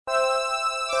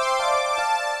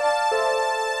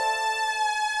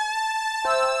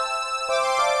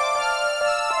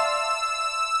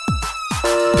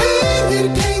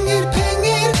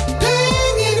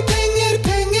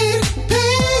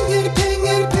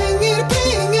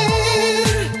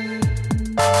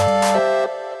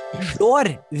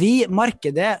Begår vi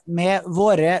markedet med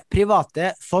våre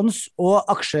private fonds- og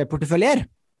aksjeporteføljer?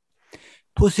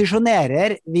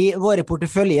 Posisjonerer vi våre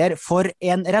porteføljer for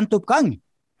en renteoppgang?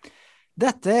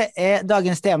 Dette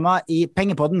dagens tema i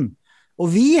Pengepodden, og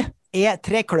vi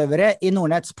trekløvere i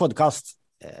Nordnets podcast.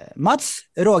 Mats,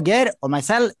 Roger og meg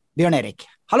selv, Bjørn Erik.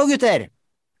 Hallo gutter!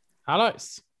 Hallois!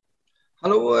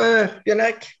 Hallo Bjørn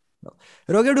Erik.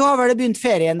 Roger, du har vel begynt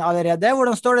ferien allerede.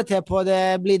 Hvordan står det til på det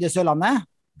blide Sørlandet?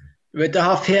 Jeg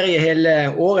har ferie hele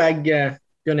året,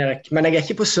 Bjørn Erik. Men jeg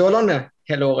ikke på Sørlandet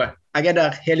hele året. Jeg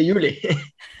der hele juli.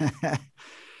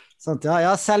 Sånt, ja.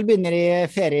 Jeg selv begynner i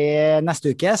ferie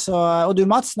neste uke. Og du,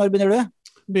 Mats, når begynner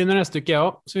du? Begynner neste uke, ja.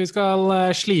 Så vi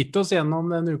skal slite oss gjennom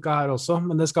denne uka her også,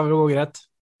 men det skal jo gå greit.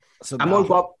 Jeg må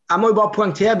jo bare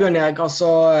poengtere, Bjørn Erik,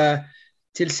 altså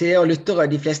til seere og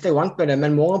lyttere, de fleste vant med det,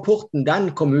 men morgenporten,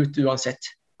 den kom ut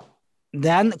uansett.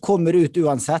 Den kommer ut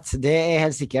uansett, det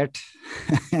helt sikkert.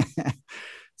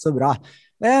 Så bra.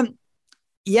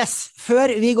 Yes,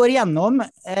 før vi går gjennom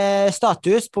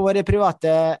status på våre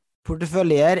private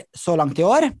porteføljer så langt i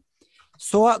år,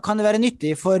 så kan det være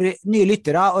nyttig for nye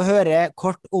lyttere å høre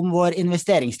kort om vår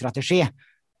investeringsstrategi.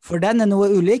 For den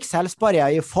noe ulik, selv sparer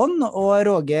jeg i fond, og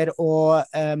Roger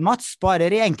og Mats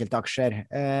sparer i enkeltaksjer.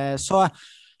 Så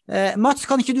Mats,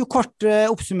 kan ikke du kort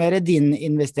oppsummere din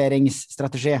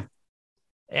investeringsstrategi?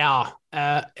 Ja,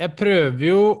 jeg prøver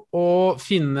jo å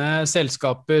finne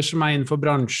selskaper som innenfor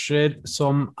bransjer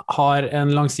som har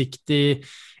en langsiktig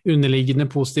underliggende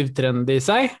positiv trend i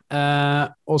seg,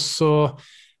 og så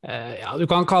ja, du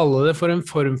kan kalle det for en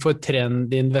form for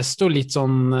trendinvestor, litt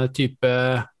sånn type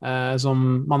som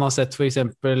man har sett for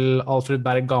eksempel Alfred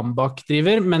Berg Gambach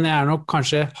driver, men jeg nok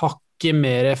kanskje hakket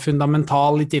mer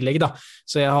fundamental i tillegg da,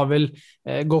 så jeg har vel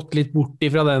gått litt bort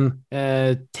ifra den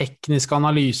tekniske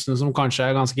analysen som kanskje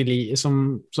ganske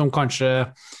som kanskje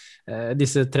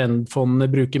disse trendfondene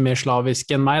bruker mer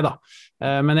slavisk enn meg da.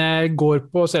 Men jeg går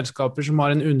på selskaper som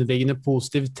har en underliggende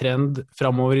positiv trend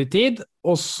fremover i tid,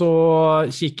 og så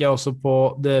kikker jeg også på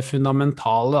det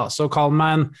fundamentale da, så kall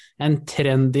meg en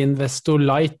trendinvestor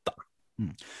light da.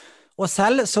 Og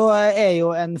selv så jo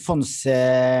en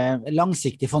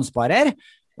langsiktig fondssparer.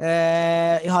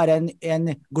 Jeg har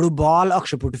en global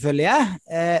aksjeportefølje.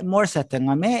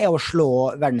 Målsettingen min å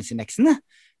slå verdensindeksen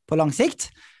på lang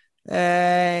sikt.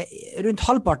 Rundt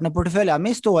halvparten av porteføljen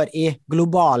min står i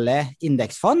globale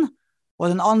indeksfond,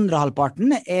 og den andre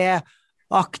halvparten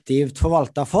aktivt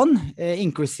forvaltet fond,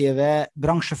 inklusive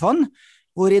bransjefond,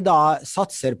 hvor jeg da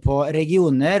satser på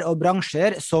regioner og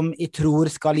bransjer som jeg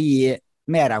tror skal gi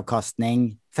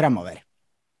meravkastning fremover.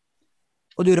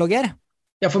 Og du, Roger?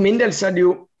 Ja, for min del så det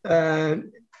jo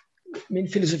min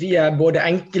filosofi både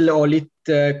enkel og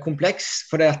litt kompleks,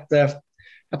 for det at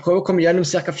jeg prøver å komme gjennom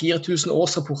ca. 4000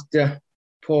 årsrapporter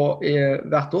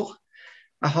hvert år.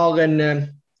 Jeg har en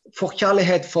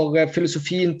forkjærlighet for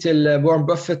filosofien til Warren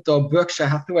Buffett og Berkshire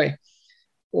Hathaway,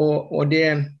 og det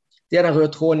den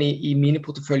røde tråden i mine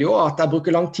porteføljer, at jeg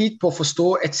bruker lang tid på å forstå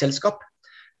et selskap.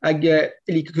 Jeg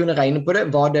liker å kunne regne på det,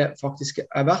 hva det faktisk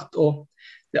verdt, og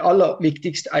det aller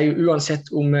viktigste jo uansett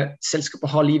om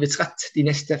selskapet har livets rett de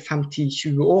neste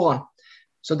 5-10-20 årene.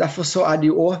 Så derfor så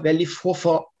det jo også veldig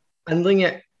få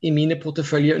endringer i mine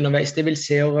porteføljer underveis. Det vil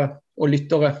seere og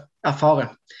lyttere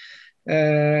erfare.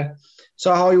 Så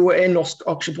jeg har jo en norsk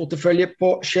aksjeportefølje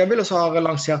på Sherville, og så har jeg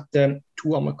lansert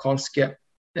 2 amerikanske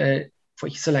for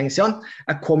ikke så lenge siden.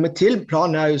 Jeg kommer til,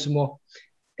 planen jo som å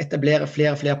etablere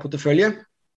flere porteføljer,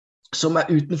 som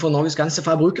utenfor Norges grenser,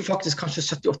 for jeg bruker faktisk kanskje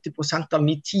 70-80% av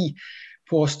min tid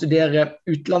på å studere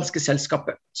utenlandske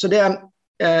selskaper. Så det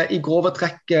i grove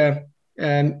trekk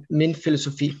min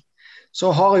filosofi. Så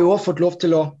har jeg jo også fått lov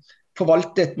til å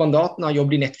forvalte et mandat når jeg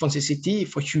jobbet i Netfonds i sin tid,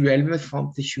 fra 2011 frem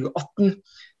til 2018.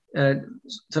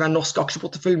 Så den norske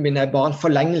aksjeporteføljen min bare en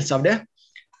forlengelse av det.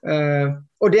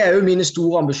 Og det jo mine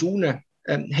store ambisjoner,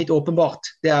 helt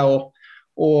åpenbart. Det å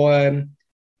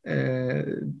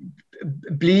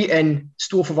bli en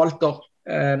stor forvalter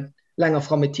lenger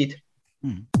frem i tid.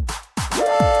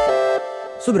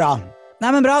 Så bra.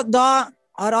 Nei, men bra. Da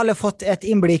har alle fått et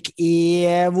innblikk i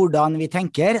hvordan vi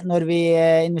tenker når vi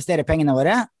investerer pengene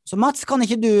våre. Så Mats, kan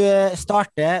ikke du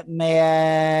starte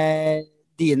med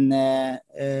din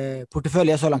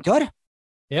portefølje så langt i år?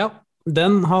 Ja,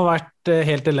 den har vært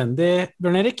helt elendig,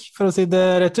 Bjørn Erik, for å si det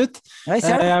rett ut. Ja, jeg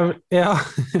ser det.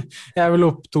 Jeg vil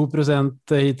opp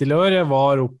 2% hittil i år. Jeg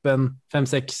var opp en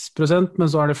 5-6%, men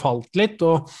så har det falt litt,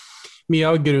 og mye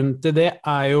av grunnen til det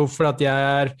jo for at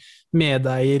jeg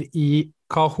medeier i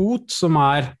Kahoot, som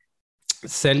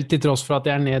selv til tross for at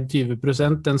jeg ned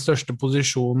 20%, den største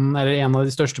posisjonen, eller en av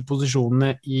de største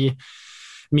posisjonene i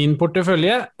min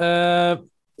portefølje.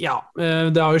 Ja,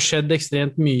 det har jo skjedd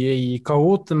ekstremt mye i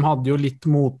Kahoot. De hadde jo litt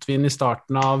motvind i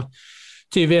starten av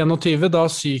 2021, da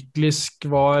syklisk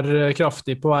var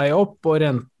kraftig på vei opp, og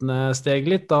rentene steg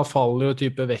litt. Da faller jo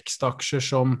type vekstaksjer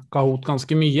som Kahoot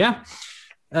ganske mye.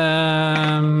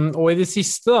 Og i det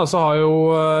siste da, så har jo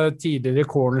tidligere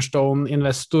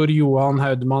Cornerstone-investor Johan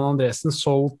Haudemann Andresen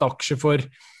solgt aksjer for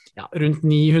rundt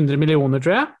 900 millioner,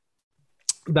 tror jeg.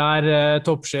 Der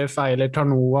toppsjef Eilert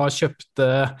Tarnoa kjøpte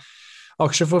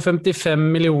aksjer for 55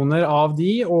 millioner av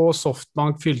de, og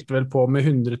Softbank fylte vel på med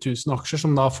 100 000 aksjer,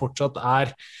 som da fortsatt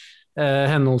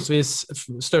henholdsvis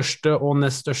største og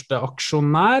nest største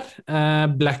aksjonær.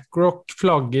 BlackRock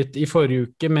flagget i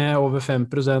forrige uke med over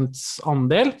 5%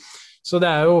 andel, så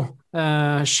det jo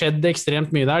skjedd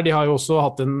ekstremt mye der. De har jo også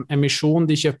hatt en emisjon,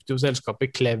 de kjøpte jo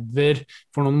selskapet Clever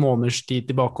for noen måneders tid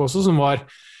tilbake også, som var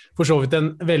for så vidt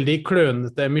en veldig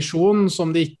klønete emisjon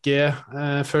som de ikke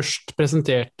først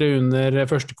presenterte under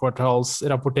første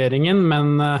kvartalsrapporteringen,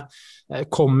 men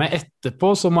kom med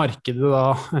etterpå, så markedet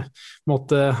da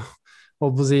måtte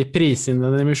prise inn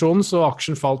den emisjonen, så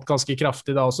aksjen falt ganske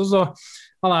kraftig da også, så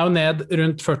han jo ned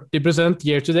rundt 40%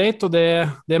 year to date, og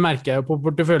det merker jeg jo på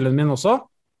porteføljen min også.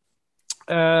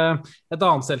 Et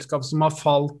annet selskap som har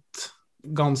falt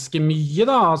ganske mye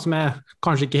da, som jeg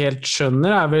kanskje ikke helt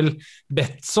skjønner, vel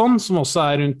Betsson, som også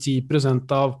rundt 10%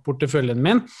 av porteføljen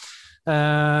min.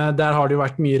 Der har det jo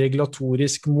vært mye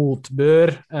regulatorisk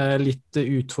motbør, litt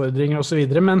utfordringer og så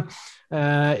videre, men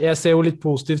jeg ser jo litt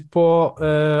positivt på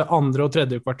andre og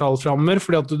tredje kvartal fremover,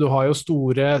 fordi at du har jo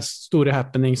store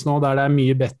happenings nå der det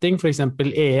mye betting, for eksempel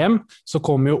EM, så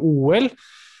kommer jo OL,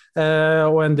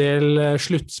 og en del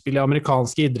sluttspill i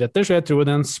amerikanske idretter, så jeg tror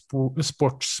den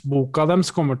sportsboka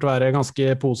deres kommer til å være ganske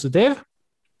positiv.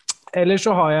 Ellers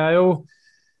så har jeg jo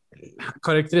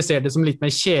karakterisert det som litt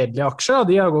mer kjedelige aksjer, og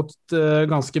de har gått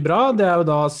ganske bra. Det jo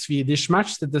da Swedish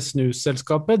Match, dette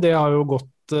snusselskapet, det har jo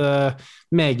gått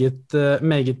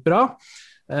meget bra.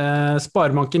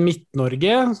 Sparebanken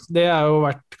Midt-Norge, det har jo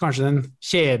vært kanskje den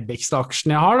kjedeligste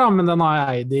aksjen jeg har da, men den har jeg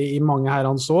eid i mange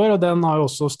herrens år, og den har jo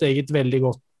også steget veldig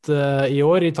godt i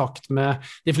år, i takt med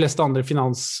de fleste andre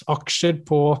finansaksjer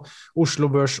på Oslo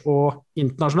Børs og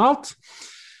internasjonalt.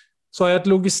 Så har jeg et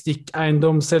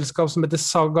logistikkeiendomsselskap som heter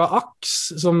Saga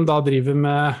Ax, som da driver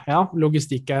med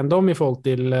logistikkeiendom i forhold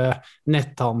til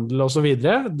netthandel og så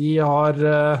videre. De har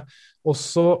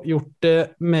også gjort det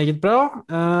meget bra,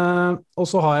 og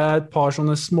så har jeg et par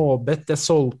sånne småbett. Jeg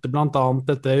solgte blant annet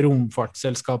dette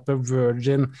romfartsselskapet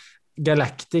Virgin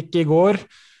Galactic i går.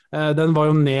 Den var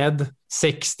jo ned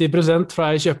 60%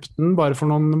 fra jeg kjøpte den bare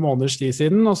for noen måneders tid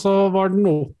siden, og så var den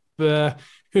opp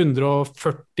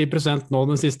 140% nå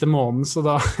den siste måneden, så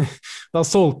da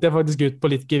solgte jeg faktisk ut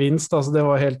på litt gevinst, altså det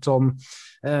var helt sånn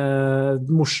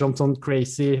morsomt, sånn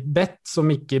crazy bet, som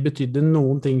ikke betydde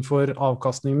noen ting for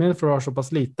avkastningen min, for det var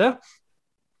såpass lite.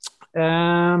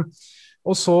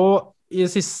 Og så i de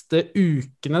siste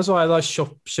ukene så har jeg da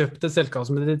kjøpt et selskap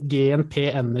som heter GNP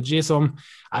Energy, som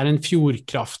en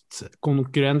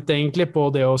fjordkraftkonkurrent egentlig på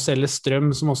det å selge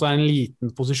strøm, som også en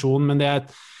liten posisjon, men det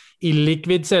et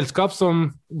illikvid selskap som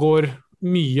går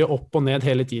mye opp og ned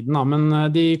hele tiden, da. Men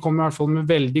de kommer i hvert fall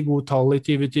med veldig gode tall i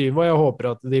 2020, og jeg håper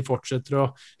at de fortsetter å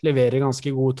levere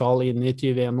ganske gode tall inn i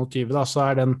 2021, da. Så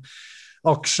den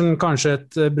aksjen kanskje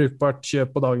et brukbart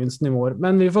kjøp på dagens nivåer,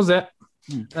 men vi får se.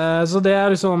 Så det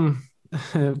liksom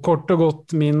kort og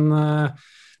godt min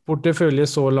portefølje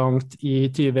så langt i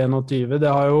 2021.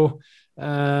 Det har jo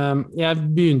jeg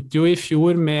begynte jo i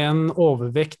fjor med en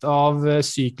overvekt av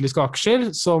sykliske aksjer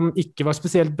som ikke var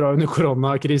spesielt bra under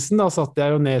koronakrisen. Da satt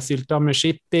jeg jo nedsylta med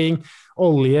shipping,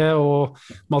 olje og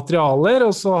materialer,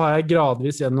 og så har jeg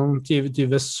gradvis gjennom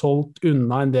 2020 solgt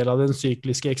unna en del av den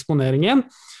sykliske eksponeringen.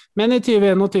 Men i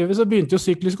 2021 så begynte jo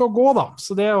syklisk å gå da,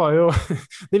 så det var jo,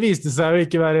 det viste seg jo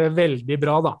ikke være veldig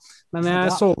bra da. Men jeg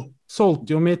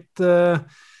solgte jo mitt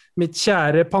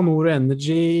kjære Panoro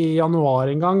Energy i januar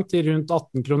en gang til rundt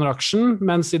 18 kroner aksjen,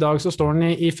 mens i dag så står den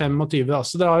i 25 da,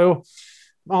 så det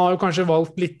man har jo kanskje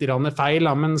valgt litt feil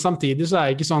da, men samtidig så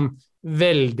jeg ikke sånn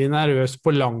veldig nervøs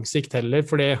på lang sikt heller,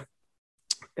 fordi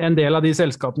en del av de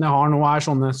selskapene jeg har nå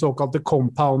sånne såkalte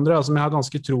compoundere, som jeg har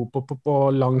ganske tro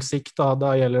på lang sikt.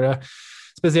 Da gjelder det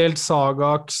spesielt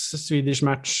Sagax, Swedish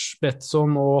Match,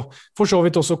 Betsson og for så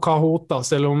vidt også Kahoot, da,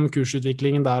 selv om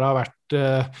kursutviklingen der har vært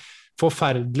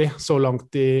forferdelig så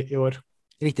langt i år.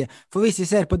 Riktig. For hvis vi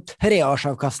ser på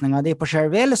 3-årsavkastningen din på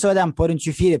Shareville, så den på rundt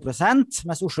 24%,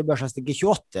 mens Oslo Børs har stikket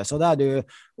 28%, så da du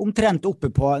omtrent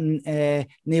oppe på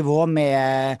nivå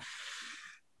med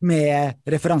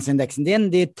referanseindeksen din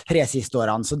de 3 siste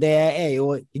årene, så det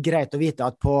jo greit å vite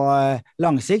at på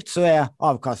lang sikt så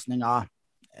avkastningen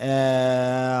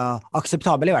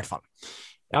akseptabel i hvert fall.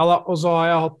 Ja da, og så har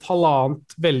jeg hatt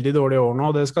halvannet veldig dårlig år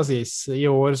nå, det skal sies. I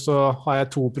år så har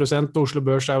jeg 2%, Oslo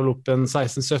Børs er vel opp en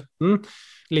 16-17,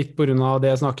 litt på grunn av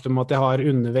det jeg snakket om at jeg har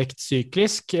undervekt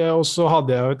syklisk, og så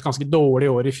hadde jeg jo et ganske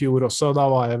dårlig år i fjor også, da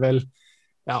var jeg vel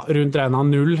rundt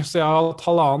regnet 0, så jeg har hatt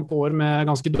halvannet år med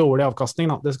ganske dårlig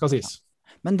avkastning da, det skal sies.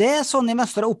 Men det sånn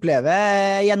investorer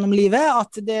opplever gjennom livet,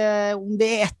 at om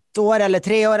det 1 år, eller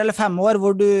 3 år, eller 5 år,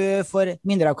 hvor du får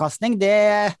mindre avkastning,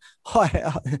 det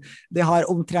har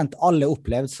omtrent alle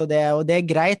opplevd, så det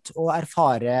greit å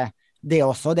erfare det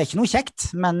også. Det ikke noe kjekt,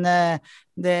 men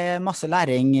det masse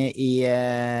læring i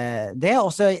det, og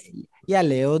så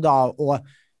gjelder jo da å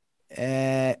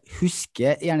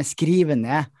huske, gjerne skrive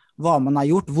ned hva man har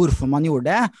gjort, hvorfor man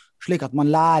gjorde det, slik at man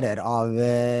lærer av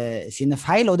sine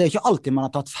feil, og det ikke alltid man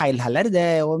har tatt feil heller,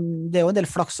 det jo en del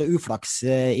flaks og uflaks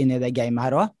inne i det gamet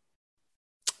her også.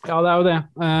 Ja, det jo det.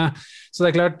 Så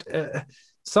det klart,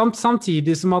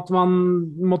 samtidig som at man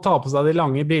må ta på seg de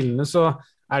lange brillene, så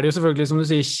det jo selvfølgelig, som du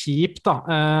sier, kjipt da,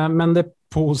 men det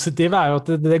positive jo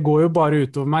at det går jo bare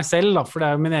utover meg selv da, for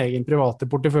det jo min egen private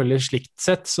portefølje slikt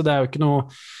sett, så det jo ikke noe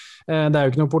det jo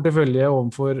ikke noe portefølje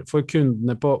for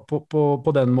kundene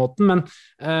på den måten, men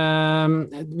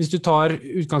hvis du tar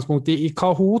utgangspunkt i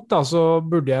Kahoot da, så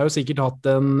burde jeg jo sikkert hatt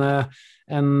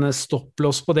en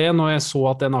stopplås på det når jeg så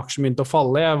at den aksjen begynte å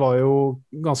falle. Jeg var jo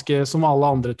ganske, som alle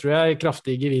andre tror jeg,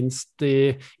 kraftig gevinst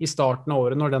i starten av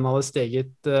året når den hadde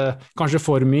steget kanskje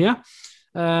for mye,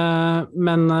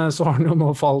 men så har den jo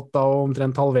nå falt da og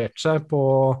omtrent halvert seg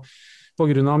på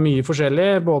grunn av mye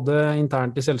forskjellig, både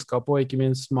internt i selskapet og ikke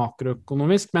minst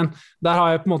makroøkonomisk, men der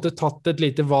har jeg på en måte tatt et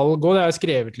lite valg, og det har jeg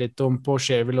skrevet litt om på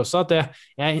Shareville også, at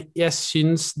jeg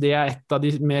synes det et av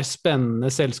de mer spennende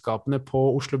selskapene på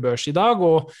Oslo Børs i dag,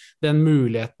 og den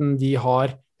muligheten de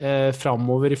har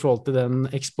fremover i forhold til den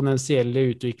eksponentielle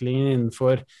utviklingen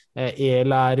innenfor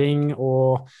e-læring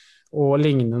og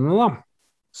lignende da.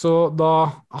 Så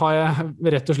da har jeg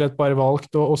rett og slett bare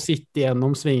valgt å sitte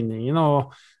gjennom svingningene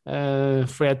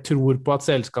for jeg tror på at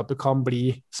selskapet kan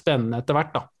bli spennende etter hvert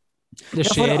da. Det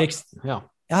skjer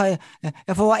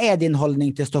for hva din holdning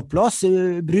til stopplås?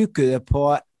 Bruker du det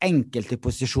på enkelte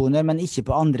posisjoner, men ikke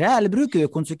på andre, eller bruker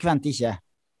du konsekvent ikke?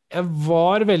 Jeg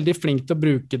var veldig flink til å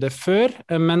bruke det før,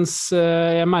 mens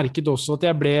jeg merket også at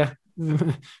jeg ble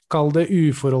kall det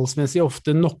uforholdsmessig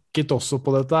ofte nokket også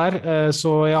på dette her,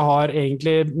 så jeg har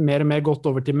egentlig mer og mer gått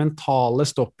over til mentale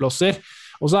stopplåser,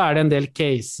 og så det en del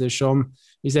caser som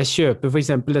hvis jeg kjøper for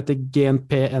eksempel dette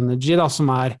GNP Energy da, som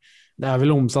det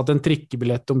vel omsatt en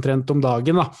trikkebillett omtrent om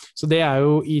dagen da, så det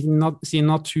jo i sin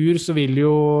natur så vil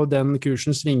jo den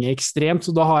kursen svinge ekstremt,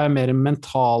 så da har jeg mer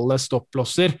mentale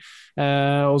stopplåser,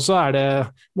 og så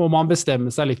må man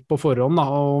bestemme seg litt på forhånd da,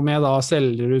 og om jeg da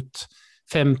selger ut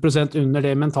 5% under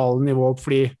det mentale nivået,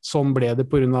 fordi sånn ble det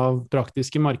på grunn av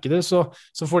praktiske markedet, så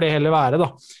får det heller være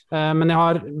da. Men jeg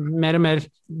har mer og mer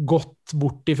gått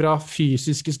bort fra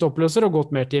fysiske stopplåser og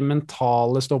gått mer til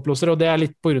mentale stopplåser, og det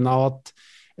litt på grunn av at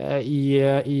i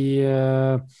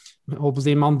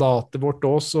mandatet vårt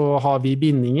også, så har vi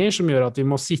bindinger som gjør at vi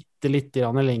må sitte litt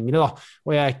lengre da,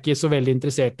 og jeg ikke så veldig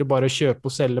interessert i bare å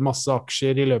kjøpe og selge masse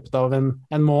aksjer i løpet av en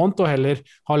måned, og heller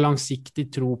ha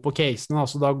langsiktig tro på casene, da,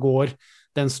 så da går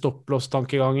den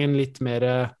stopplås-tankegangen litt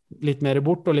mer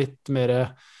bort, og det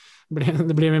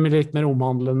blir litt mer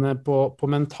omhandlende på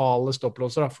mentale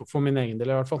stopplåser, da, for min egen del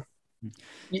i hvert fall.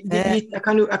 Jeg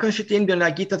kan skytte inn, Bjørn,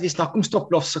 gitt at vi snakker om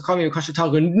stopplås, så kan vi jo kanskje ta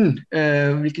runden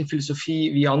hvilken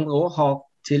filosofi vi andre også har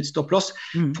til stopplås.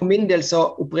 For min del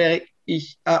så opererer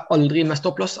jeg aldri med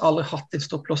stopplås, aldri hatt en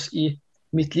stopplås i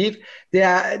mitt liv.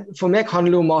 For meg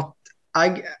handler om at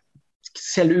jeg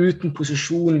selv uten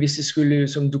posisjon, hvis det skulle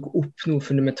dukke opp noen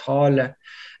fundamentale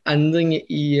endringer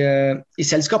i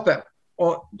selskapet.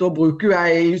 Og da bruker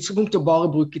jeg i utgangspunktet å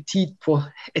bare bruke tid på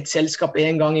et selskap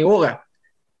en gang i året.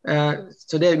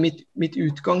 Så det mitt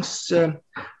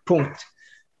utgangspunkt.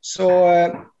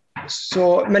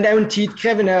 Men det jo en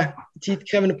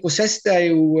tidkrevende prosess, det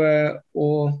jo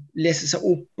å lese seg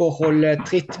opp og holde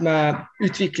tritt med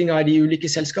utviklingen av de ulike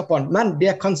selskapene. Men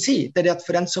det jeg kan si, det at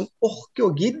for den som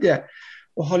orker og gidder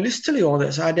og har lyst til å gjøre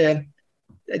det, så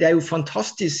det jo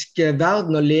fantastisk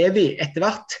verden å leve i etter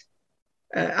hvert.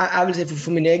 Jeg vil si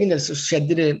for min egen del så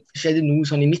skjedde noe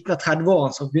sånn i midten av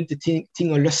 30-årene, så begynte ting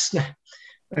å løsne.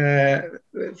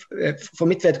 For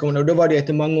mitt vedkommende, og da var det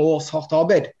etter mange års hardt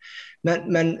arbeid.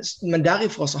 Men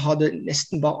derifra så har det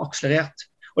nesten bare akselerert.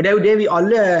 Og det jo det vi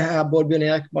alle her, både Bjørn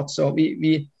Erik, Mats, og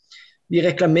vi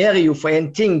reklamerer jo for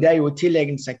en ting, det jo å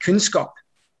tilegne seg kunnskap.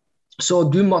 Så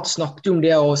du, Mats, snakket jo om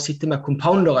det å sitte med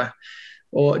compoundere.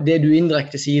 Og det du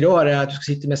indirekte sier da, er at du skal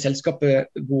sitte med selskapet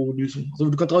hvor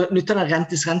du kan dra nytte av den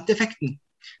rentes-renteeffekten.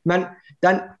 Men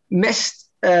den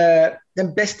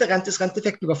beste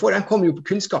rentes-renteeffekten du kan få, den kommer jo på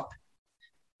kunnskap.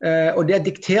 Og det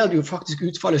dikterer du jo faktisk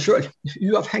utfallet selv,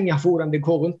 uavhengig av hvordan det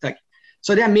går rundt deg.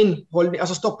 Så det er min holdning.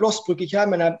 Altså stopp-loss bruker ikke jeg,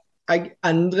 men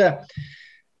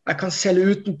jeg kan selge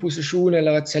ut en posisjon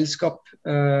eller et selskap,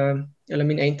 eller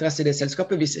min interesse i det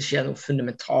selskapet, hvis det skjer noe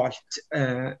fundamentalt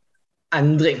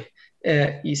endring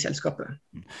i selskapet.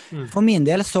 For min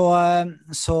del så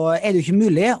det jo ikke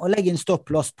mulig å legge inn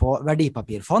stopp-loss på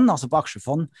verdipapirfond, altså på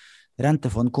aksjefond,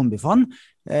 rentefond, kombifond,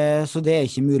 så det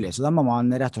ikke mulig. Så da må man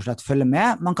rett og slett følge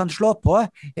med. Man kan slå på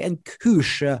en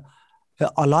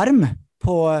kursalarm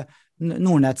på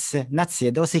Nordnets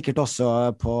nettside, og sikkert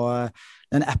også på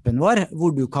den appen vår,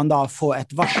 hvor du kan da få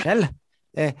et varsel,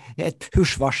 et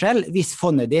push-varsel, hvis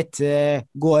fondet ditt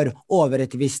går over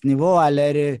et visst nivå,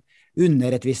 eller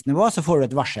under et visst nivå, så får du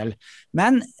et varsel.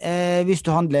 Men hvis du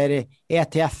handler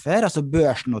ETF-er, altså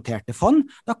børsnoterte fond,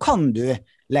 da kan du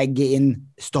legge inn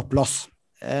stopp-loss.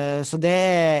 Så det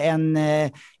en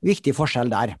viktig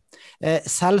forskjell der.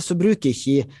 Selv så bruker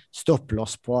ikke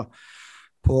stopp-loss på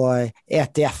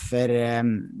ETF-er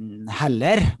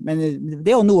heller, men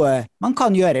det jo noe man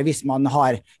kan gjøre hvis man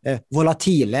har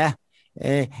volatile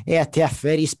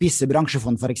ETF-er i spisse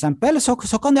bransjefond for eksempel,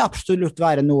 så kan det absolutt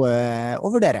være noe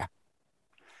å vurdere.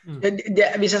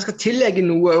 Hvis jeg skal tillegge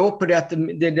noe på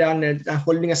den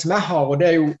holdningen som jeg har, og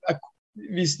det jo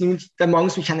det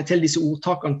mange som kjenner til disse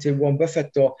ordtakene til Warren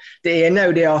Buffett, og det ene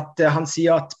jo det at han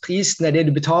sier at prisen det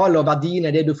du betaler, og verdien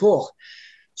det du får.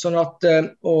 Sånn at,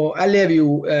 og jeg lever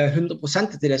jo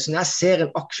 100% til det, så når jeg ser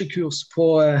en aksjekurs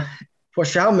på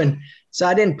skjermen,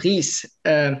 så det en pris,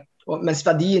 mens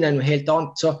verdien noe helt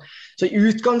annet. Så i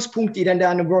utgangspunkt i den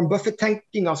der Warren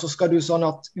Buffett-tenkingen, så skal du sånn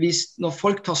at når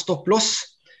folk tar stopp-loss,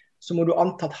 så må du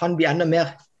anta at han blir enda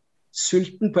mer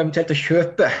sulten på eventuelt å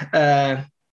kjøpe.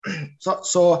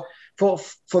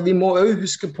 For vi må jo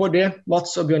huske på det,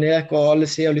 Mats og Bjørn Erik og alle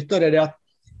ser og lytter, det at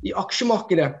i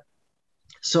aksjemarkedet,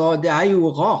 så det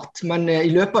jo rart, men i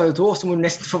løpet av et år så må du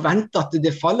nesten forvente at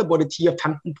det faller både 10 og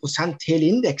 15% hele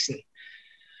indeksen.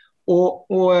 Og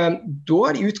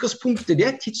da det i utgangspunktet,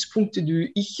 det tidspunktet du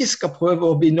ikke skal prøve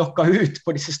å bli knocka ut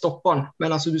på disse stoppene,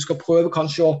 men altså du skal prøve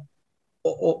kanskje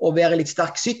å være litt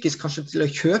sterk psykisk, kanskje til å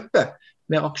kjøpe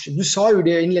mer aksjer. Du sa jo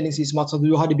det innledningsvis, Mats, at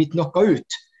du hadde blitt knocka ut.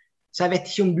 Så jeg vet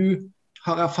ikke om du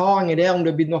har erfaringer der, om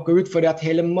du har blitt knocka ut fordi at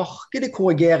hele markedet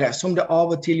korrigerer, som det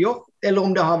av og til gjør, eller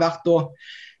om det har vært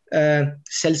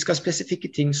selskapsspesifikke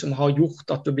ting som har gjort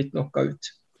at du har blitt knocka ut.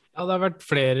 Ja, det har vært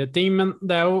flere ting, men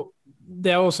det jo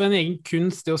også en egen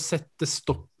kunst det å sette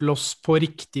stopp-loss på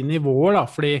riktige nivåer, da,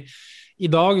 fordi i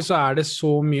dag så det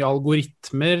så mye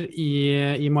algoritmer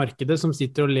i markedet som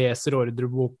sitter og leser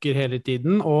ordreboker hele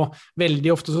tiden, og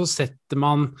veldig ofte så setter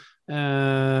man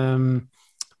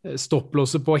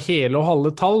stopplåset på hele og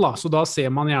halve tall, da. Så da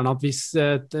ser man gjerne at hvis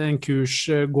en kurs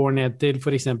går ned til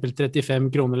for eksempel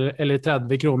 35 kroner eller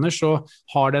 30 kroner, så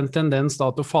har det en tendens da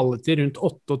til å falle til rundt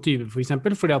 28 for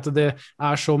eksempel, fordi at det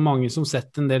så mange som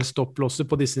setter en del stopplåser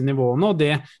på disse nivåene, og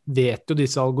det vet jo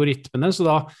disse algoritmene, så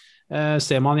da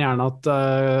ser man gjerne at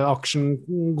aksjen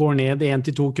går ned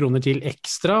 1-2 kroner til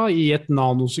ekstra i et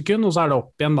nanosekund, og så det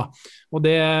opp igjen da. Og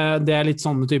det litt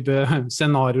sånne type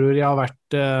scenarioer jeg har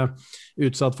vært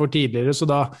utsatt for tidligere, så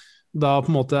da på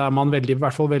en måte man i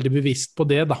hvert fall veldig bevisst på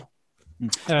det da.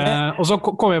 Og så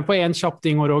kom jeg på en kjapp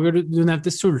ting, Roger, du nevnte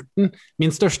sulten.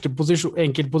 Min største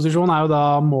enkeltposisjon jo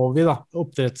da Movi, da,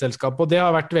 oppdrettsselskap, og det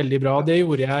har vært veldig bra, og det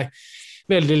gjorde jeg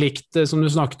veldig likt, som du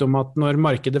snakket om, at når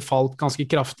markedet falt ganske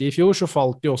kraftig i fjor, så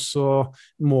falt jo også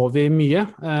Movi mye,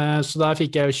 så der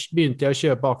begynte jeg å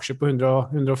kjøpe aksjer på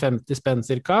 150 spenn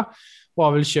cirka, og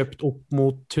har vel kjøpt opp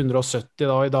mot 170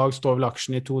 da, i dag står vel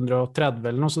aksjen i 230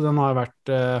 eller noe, så den har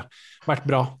vært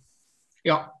bra.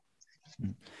 Ja.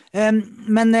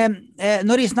 Men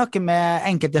når jeg snakker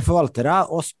med enkelte forvaltere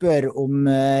og spør om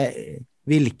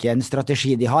hvilken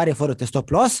strategi de har i forhold til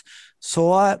stopplås,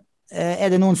 så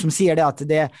det noen som sier det at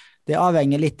det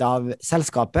avhenger litt av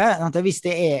selskapet, at hvis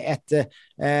det et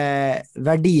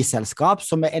verdiselskap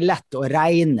som lett å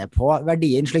regne på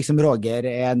verdien, slik som Roger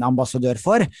en ambassadør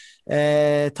for,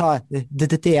 ta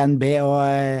DNB og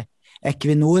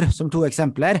Equinor som 2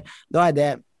 eksempler, da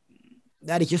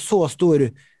det ikke så stor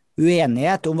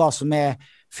uenighet om hva som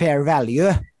fair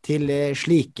value til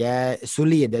slike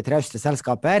solide, trauste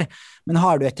selskaper, men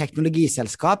har du et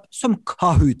teknologiselskap som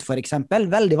Kahoot for eksempel,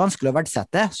 veldig vanskelig å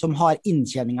verdsette, som har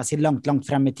inntjeningen sin langt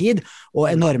frem i tid,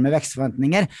 og enorme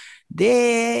vekstforventninger,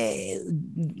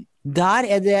 Der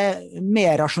det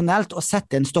mer rasjonelt å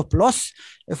sette en stopplås,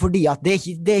 fordi at det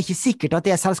er ikke sikkert at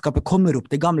det selskapet kommer opp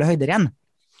til gamle høyder igjen.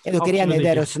 Er dere Absolutt enige i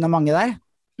det ikke. resonemanget der?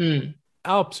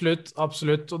 Ja, absolutt,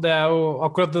 absolutt. Og det er jo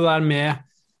akkurat det der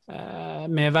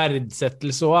med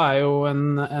verdsettelse også er jo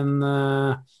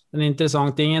en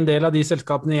interessant ting. En del av de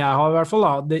selskapene jeg har i hvert fall,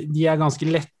 da, de er ganske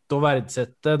lette å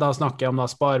verdsette. Da snakker jeg om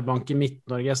Sparebank i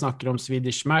Midt-Norge, jeg snakker om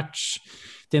Swedish Match,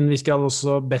 til en viss grad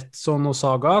også Betsson og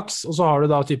Sagax, og så har du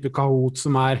da type Kahoot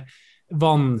som er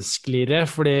vanskeligere,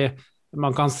 fordi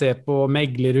man kan se på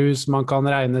meglerhus, man kan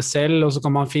regne selv, og så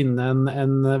kan man finne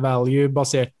en value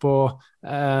basert på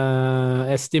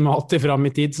estimater fram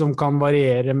i tid som kan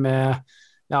variere med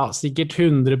sikkert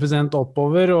 100%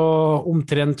 oppover og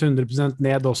omtrent 100%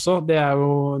 ned også. Det er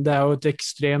jo et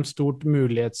ekstremt stort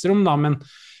mulighetsrom da, men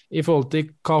i forhold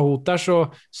til Kahoot der,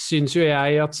 så synes jo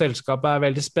jeg at selskapet er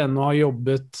veldig spennende og har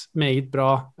jobbet meget bra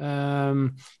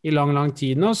i lang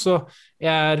tid nå, så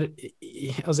jeg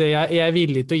er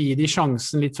villig til å gi de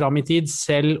sjansen litt fram i tid,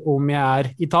 selv om jeg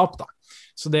er i tap da.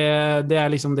 Så det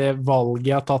er liksom det valget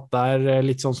jeg har tatt der,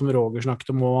 litt sånn som Roger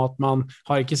snakket om, at man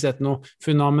har ikke sett noen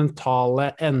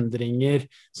fundamentale endringer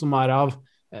som er av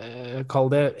kall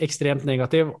det ekstremt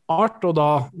negativ art, og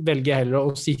da velger jeg heller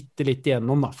å sitte litt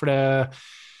igjennom da, for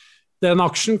den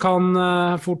aksjen kan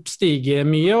fort stige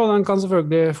mye, og den kan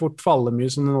selvfølgelig fort falle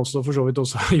mye, som den også for så vidt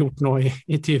også har gjort nå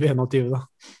i 2021 da.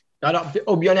 Ja da,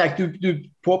 og Bjørn Erik, du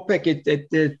påpeket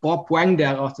et bra poeng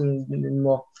der, at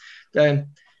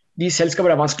de selskaper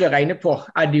det er vanskelig å regne på,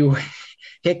 det jo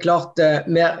helt klart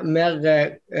mer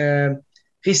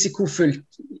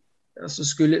risikofullt. Altså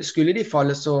skulle de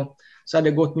falle, så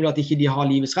det godt mulig at ikke de har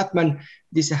livets rett, men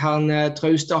disse her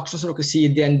trauste aksjer som dere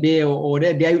sier, DNB og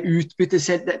det er jo utbytte,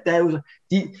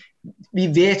 vi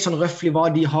vet sånn røffelig hva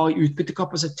de har i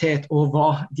utbyttekapasitet og hva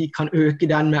de kan øke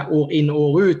den med år inn og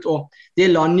år ut, og det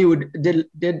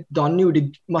danner jo det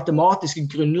matematiske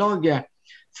grunnlaget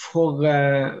for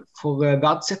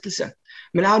verdsettelse.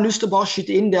 Men jeg har lyst til å bare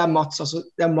skyte inn der, Mats, altså,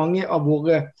 det er mange av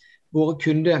våre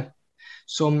kunder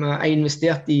som er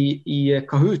investert i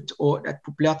Kahoot, og et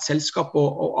populært selskap,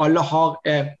 og alle har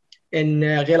en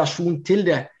relasjon til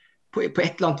det på et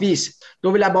eller annet vis. Da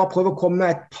vil jeg bare prøve å komme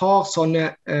med et par sånne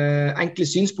enkle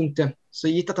synspunkter. Så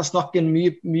gitt at jeg snakker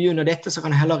mye under dette, så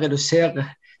kan jeg heller redusere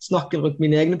snakken rundt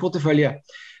min egen portefølje.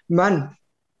 Men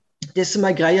det som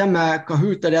er greia med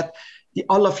Kahoot, det at de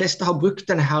aller fleste har brukt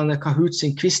denne her Kahoot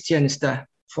sin quiz-tjeneste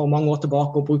for mange år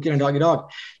tilbake og bruker den dag i dag.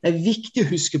 Det er viktig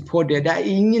å huske på det. Det er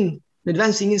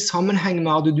nødvendigvis ingen sammenheng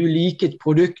med at du liker et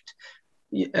produkt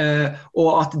og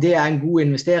at det er en god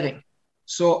investering.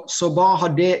 Så bare ha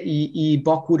det i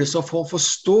bakhodet. Så for å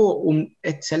forstå om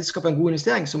et selskap er en god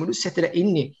investering, så må du sette deg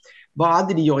inn i hva er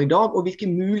det de gjør i dag, og hvilke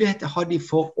muligheter har de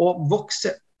for å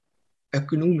vokse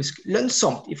økonomisk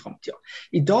lønnsomt i fremtiden.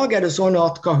 I dag er det sånn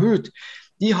at Kahoot,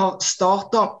 de har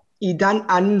startet i den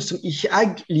enden som ikke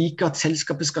jeg liker at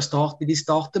selskapet skal starte. De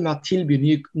starter med å tilby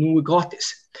noe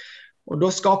gratis. Og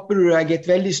da skaper du deg et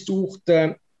veldig stort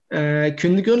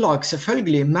kundegrunnlag,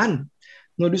 selvfølgelig, men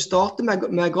når du starter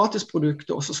med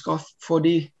gratisprodukter, og så skal få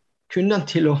de kundene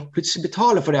til å plutselig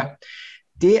betale for det,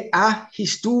 det er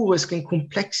historisk en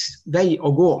kompleks vei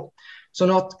å gå.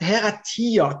 Sånn at her er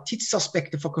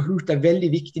tidsaspektet for Kahoot er veldig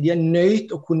viktig. De er nødt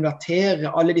til å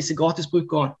konvertere alle disse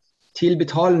gratisbrukerne til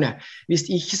betalende. Hvis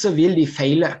ikke så vil de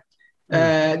feile.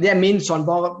 Det er min sånn,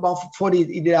 bare få de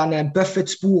i det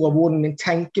Buffett-sporet, hvordan de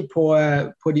tenker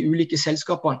på de ulike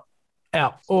selskapene. Ja,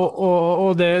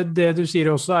 og det du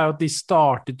sier også er jo at de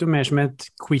startet jo mer som et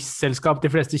quiz-selskap.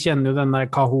 De fleste kjenner jo denne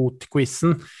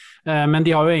Kahoot-quizen, men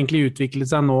de har jo egentlig utviklet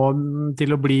seg nå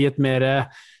til å bli et mer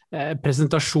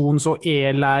presentasjons- og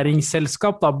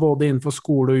e-læringsselskap, da, både innenfor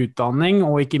skole og utdanning,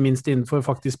 og ikke minst innenfor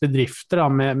faktisk bedrifter, da,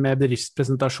 med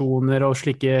bedriftspresentasjoner og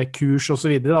slike kurs og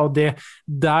så videre. Og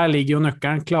der ligger jo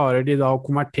nøkkelen. Klarer de da å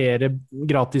konvertere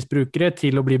gratisbrukere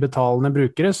til å bli betalende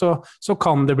brukere, så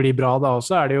kan det bli bra da. Og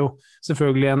så er det jo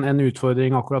selvfølgelig en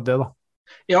utfordring akkurat det da.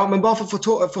 Ja, men bare for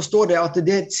å forstå det, at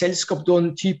det er et selskap da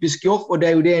typisk gjør, og det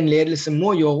er jo det en ledelse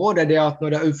må gjøre, og det er det at når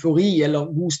det er eufori eller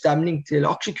god stemning til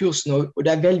aksjekursen, og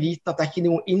det er vel viten at det er ikke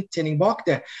noen inntjening bak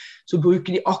det, så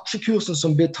bruker de aksjekursen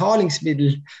som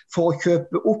betalingsmiddel for å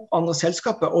kjøpe opp andre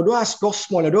selskaper. Og da er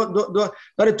spørsmålet, da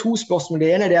er det to spørsmål.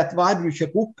 Det ene er det at hva er det du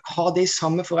kjøper opp? Har det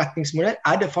samme forretningsmodell?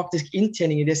 Er det faktisk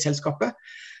inntjening i det selskapet?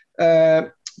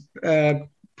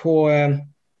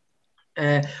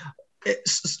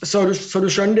 Så du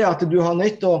skjønner det at du har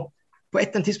nødt til å, på et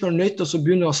eller annet tidspunkt nødt til å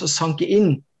begynne å sanke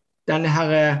inn denne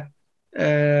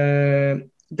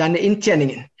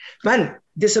inntjeningen. Men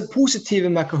det som er positive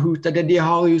med Kahoot, er at de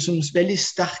har jo som veldig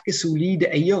sterke, solide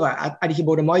eiere. Er det ikke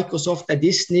både Microsoft, det er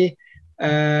Disney,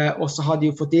 og så har de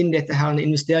jo fått inn dette her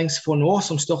investeringsfond nå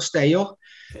som største eier.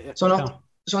 Sånn at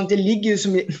det ligger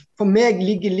som, for meg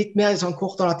ligger litt mer i sånn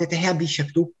kortene at dette her blir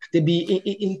kjøpt opp. Det blir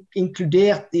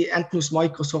inkludert enten hos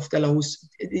Microsoft eller hos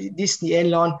Disney i en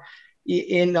eller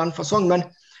annen fasong. Men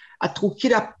jeg tror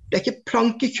ikke det er ikke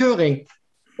plankekjøring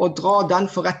å dra den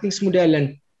forretningsmodellen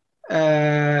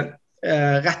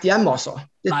rett hjem, altså.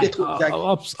 Nei, det tror jeg.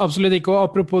 Absolutt ikke. Og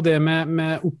apropos det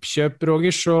med oppkjøp,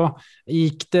 Roger, så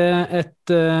gikk det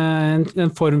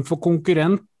en form for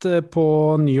konkurrent på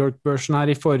New York-børsen her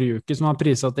i forrige uke som var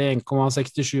priset til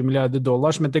 $1,67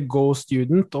 milliarder, som heter Go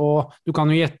Student, og du kan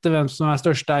jo gjette hvem som er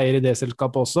største eier i det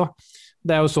selskapet også.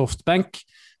 Det er jo SoftBank,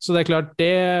 så det er klart,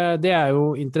 det er jo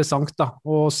interessant da,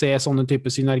 å se sånne typer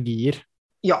synergier.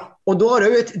 Ja, og da er det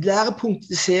jo et lærepunkt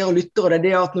til seere og lyttere, det er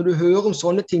det at når du hører om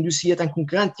sånne ting, du sier at en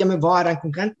konkurrent, ja, men hva er den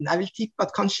konkurrenten? Jeg vil tippe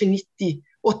at kanskje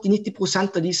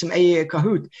 80-90% av de som eier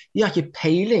Kahoot, de har ikke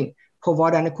peiling på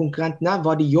hva denne konkurrenten er,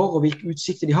 hva de gjør og hvilke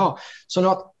utsikter de har. Sånn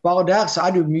at bare der så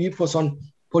er det jo mye på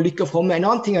lykke og fromme. En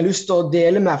annen ting jeg har lyst til å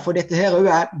dele med, for dette her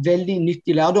er veldig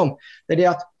nyttig lærdom, det er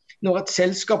det at når et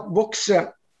selskap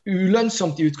vokser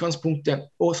ulønnsomt i utgangspunktet,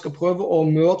 og skal prøve å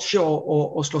merge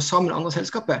og slå sammen andre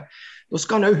selskaper, da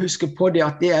skal man jo huske på det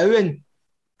at det er jo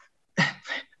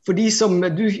for de som,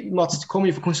 du Mats kommer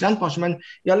jo fra konsulentbransjen, men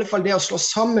i alle fall det å slå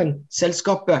sammen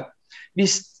selskapet,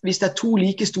 hvis det er to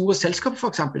like store selskaper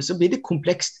for eksempel, så blir det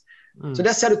komplekst. Så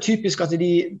der ser du typisk at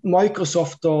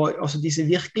Microsoft og altså disse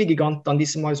virkelige gigantene,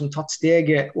 de som har liksom tatt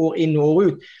steget år inn og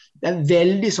år ut, det er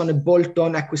veldig sånne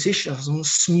bolt-on acquisitions, sånne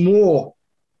små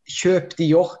kjøp de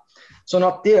gjør. Sånn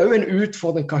at det er jo en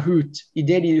utfordring Kahoot, i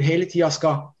det de hele tiden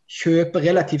skal kjøpe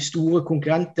relativt store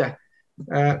konkurrenter.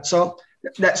 Så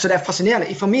det er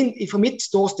fascinerende. Fra mitt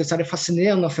ståsted så er det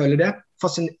fascinerende å følge det.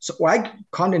 Og jeg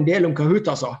kan en del om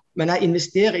Kahoot, altså. Men jeg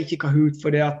investerer ikke i Kahoot,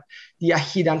 for at de er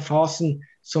ikke i den fasen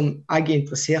som jeg er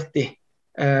interessert i,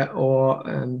 og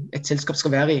et selskap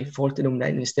skal være i forhold til om det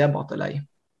er investerbart eller ei.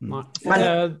 Nei.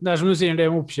 Det er som du sier,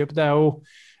 det med oppkjøp, det er jo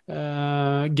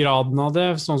graden av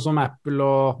det, sånn som Apple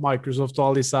og Microsoft og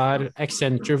alle disse her,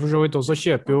 Accenture for så vidt også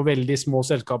kjøper jo veldig små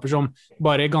selskaper som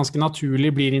bare ganske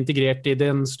naturlig blir integrert i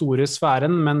den store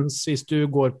sfæren, mens hvis du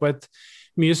går på et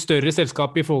mye større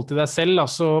selskap i forhold til deg selv, da,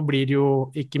 så blir det jo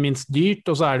ikke minst dyrt,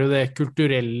 og så er det jo det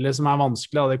kulturelle som er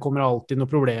vanskelig, og det kommer alltid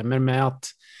noen problemer med at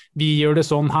vi gjør det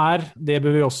sånn her, det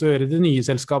bør vi også gjøre i det nye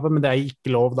selskapet, men det er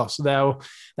ikke lov da, så det er jo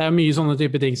mye sånne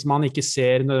type ting som man ikke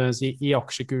ser nødvendigvis i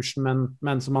aksjekursen,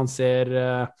 men som man ser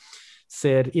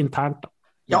internt da.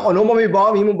 Ja, og nå må vi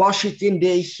må bare skyte inn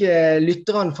det ikke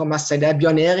lytteren får med seg, det er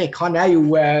Bjørn Erik, han er jo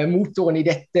motoren i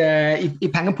dette, i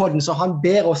pengepodden, så han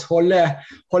ber oss holde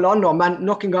an nå, men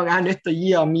nok en gang er jeg nødt til å gi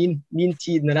av min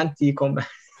tid når den tid kommer.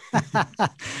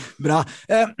 Bra.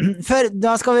 Før,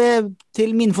 da skal vi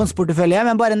til min fondsportefølje,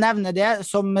 men bare nevne det,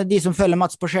 som de som følger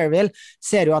Mats på Shareville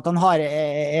ser jo at han har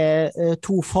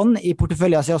to fond i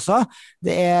porteføljen sin også.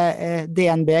 Det er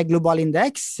DNB Global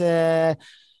Index,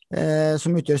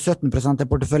 som utgjør 17% av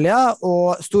porteføljen,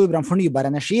 og Storebrand Fornybar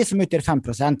Energi, som utgjør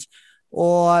 5%.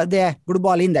 Og det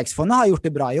globale indeksfondet har gjort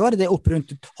det bra i år, det er opp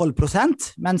rundt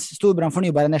 12%, mens Storebrand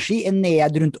Fornybar Energi er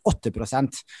ned rundt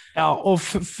 8%. Ja, og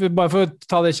bare for å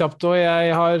ta det kjapt også,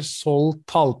 jeg har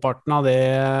solgt halvparten av det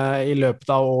i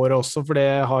løpet av året også, for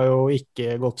det har jo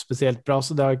ikke gått spesielt bra,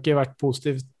 så det har ikke vært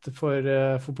positivt for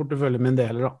porteføljen min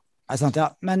deler da. Det er sant, ja,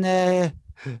 men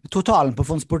totalen på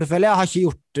fondsporteføljen har ikke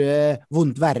gjort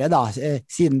vondt verre da,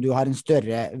 siden du har en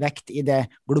større vekt i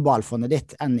det globalfondet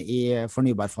ditt enn i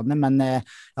fornybarfondet, men ja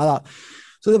da,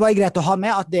 så det var greit å ha med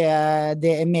at det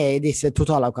er med i disse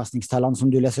totalavkastningstallene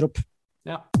som du leser opp.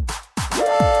 Ja.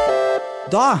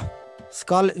 Da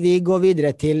skal vi gå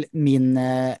videre til min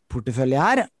portefølje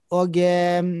her, og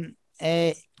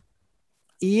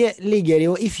jeg ligger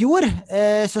jo i fjor,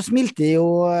 så smilte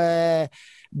jo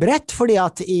bredt, fordi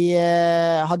at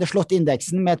jeg hadde slått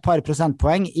indeksen med et par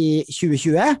prosentpoeng i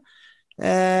 2020,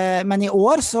 men i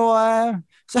år så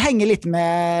henger litt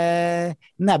med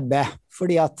nebbet,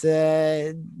 fordi at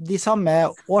de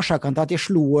samme årsakene til at jeg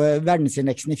slo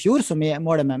verdensindeksen i fjor, som jeg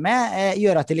måler med,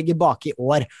 gjør at jeg ligger bak i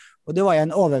år, og det var jo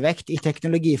en overvekt i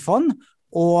teknologifond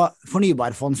og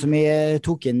fornybarfond som jeg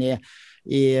tok inn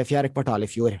i fjerde kvartal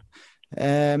i fjor.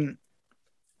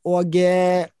 Og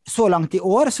så langt i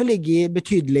år så ligger jeg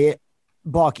betydelig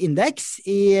bak indeks.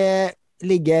 Jeg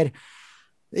er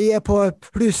på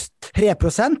pluss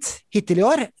 3% hittil i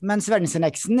år, mens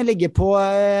verdensindeksen ligger på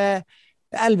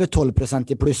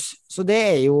 11-12% i pluss. Så det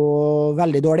er jo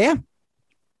veldig dårlig.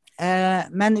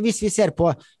 Men hvis vi ser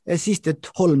på siste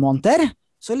 12 måneder,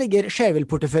 så ligger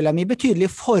Shareville-porteføljen min betydelig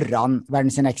foran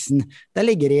verdensindeksen. Det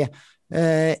ligger i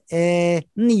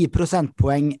 9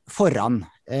 prosentpoeng foran,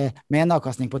 med en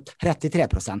avkastning på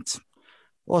 33%.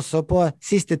 Også på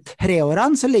siste 3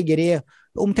 årene så ligger de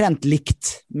omtrent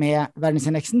likt med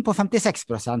verdensindeksen på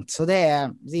 56%. Så det er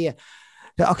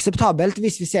akseptabelt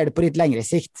hvis vi ser det på litt lengre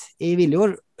sikt. Jeg vil jo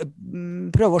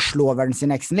prøve å slå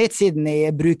verdensindeksen litt, siden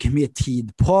jeg bruker mye tid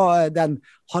på den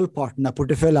halvparten av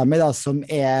porteføljen min da, som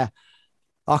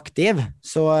aktiv,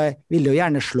 så vil jeg jo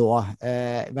gjerne slå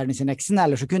verdensindeksen,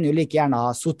 eller så kunne jeg jo like gjerne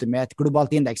ha suttet med et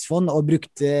globalt indeksfond og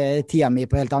brukt tida mi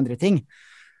på helt andre ting.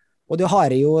 Og det har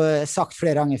jeg jo sagt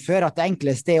flere ganger før, at det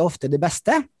enkleste er ofte det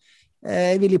beste,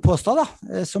 vil jeg påstå da,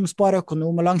 som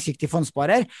spareøkonom og langsiktig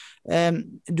fondsparer.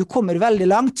 Du kommer veldig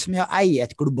langt med å eie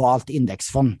et globalt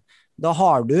indeksfond. Da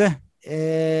har du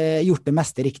gjort det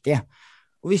meste riktig.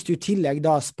 Og hvis du i tillegg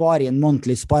da sparer i en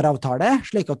månedlig spareavtale,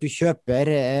 slik at du kjøper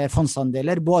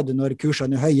fondsandeler både når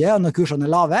kursene er høye og når kursene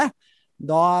er lave,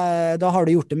 da har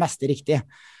du gjort det meste riktig.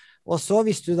 Og så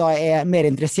hvis du da er mer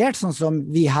interessert, sånn som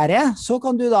vi her så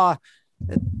kan du da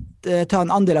ta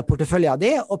en andel av porteføljen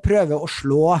din og prøve å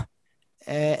slå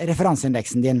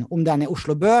referanseindeksen din, om den er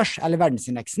Oslo Børs eller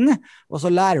verdensindeksen, og så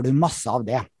lærer du masse av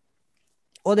det.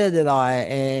 Og det er det da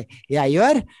jeg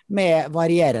gjør med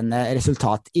varierende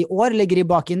resultat. I år ligger jeg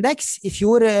bak indeks, i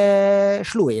fjor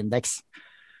slo jeg indeks.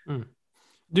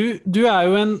 Du er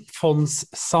jo en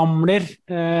fondssamler,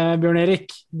 Bjørn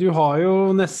Erik. Du har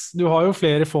jo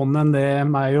flere fond enn det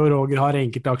meg og Roger har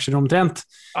enkeltaksjer omtrent.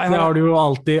 Det har du jo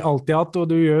alltid hatt, og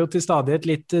du gjør jo til stadighet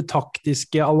litt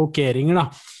taktiske allokeringer da,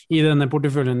 i denne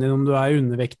porteføljen din, om du er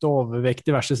undervekt og overvekt i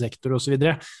diverse sektorer og så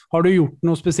videre. Har du gjort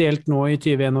noe spesielt nå i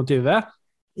 2021?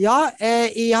 Ja,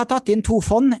 jeg har tatt inn 2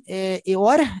 fond i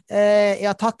år. Jeg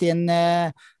har tatt inn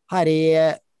her i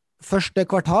første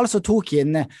kvartal, så tok jeg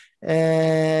inn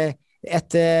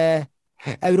et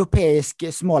europeisk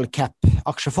small cap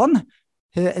aksjefond,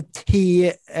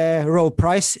 Row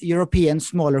Price European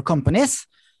Smaller Companies,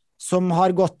 som har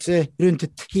gått rundt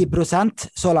 10%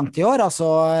 så langt i år, altså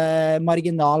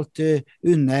marginalt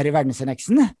under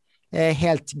verdensindeksen.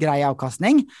 Helt grei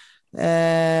avkastning.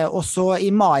 Og så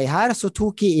i mai her så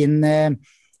tok jeg inn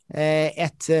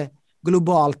et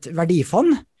globalt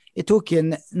verdifond. Jeg tok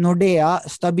inn Nordea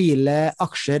Stabile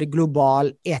Aksjer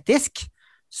Global Etisk,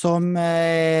 som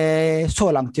så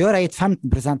langt i år har gitt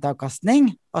 15% avkastning,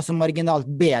 altså marginalt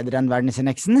bedre enn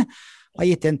verdensindeksen. Har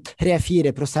gitt en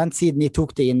 3-4% siden jeg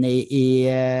tok det inn i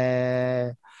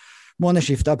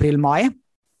månedsskiftet april-mai.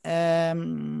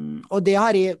 Og det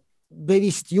har jeg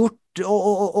bevisst gjort,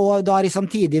 og da har jeg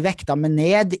samtidig vekta meg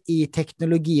ned i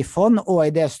teknologifond og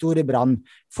i det Storebrand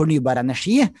fornybar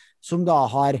energi, som da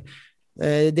har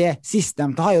det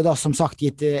sistnevnte har jo da som sagt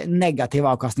gitt negativ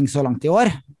avkastning så langt i år,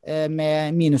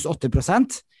 med minus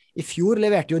 8%. I fjor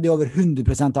leverte jo det over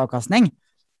 100% avkastning,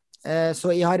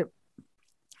 så jeg har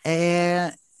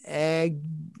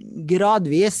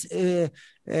gradvis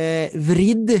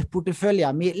vridd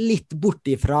porteføljen min litt bort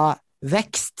ifra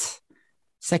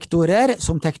vekstsektorer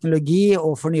som teknologi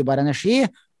og fornybar energi,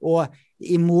 og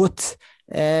imot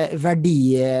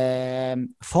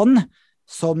verdifond,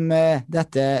 som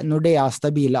dette Nordea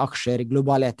Stabile Aksjer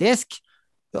Global Etisk,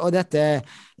 og dette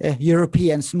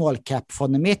European Small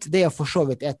Cap-fondet mitt, det er for så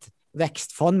vidt et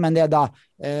vekstfond, men det er da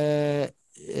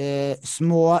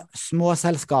små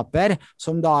selskaper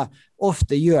som da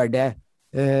ofte gjør det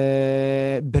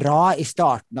bra i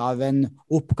starten av en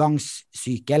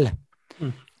oppgangssykel.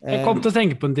 Jeg kom til å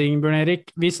tenke på en ting, Bjørn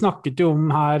Erik. Vi snakket jo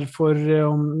om her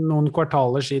om noen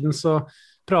kvartaler siden, så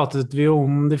pratet vi jo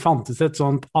om det fantes et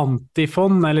sånt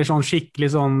antifond, eller sånn skikkelig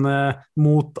sånn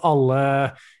mot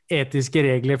alle etiske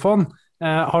regler-fond.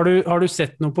 Har du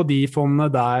sett noe på de fondene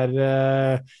der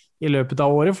i løpet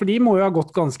av året? For de må jo ha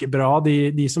gått ganske bra,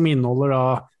 de som inneholder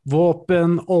da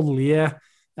våpen, olje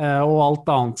og alt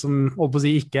annet som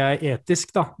ikke er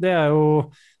etisk. Da. Det er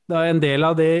jo en del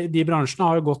av de bransjene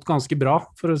har jo gått ganske bra,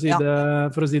 for å si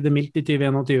det mildt, i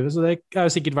 2021. Så det er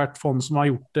jo sikkert vært fond som har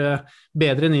gjort det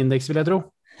bedre enn indeks, vil jeg tro.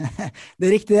 Det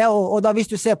er riktig det, og da hvis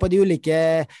du ser på de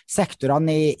ulike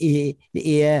sektorene i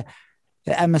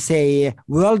MSCI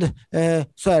World,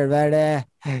 så er det vel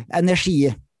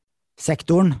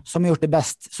energisektoren som har gjort det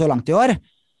best så langt i år,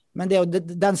 men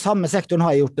den samme sektoren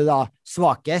har gjort det da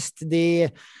svakest.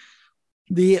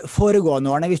 De foregående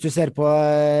årene, hvis du ser på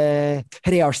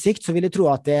 3 års sikt, så vil jeg tro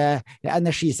at det er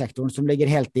energisektoren som ligger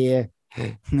helt i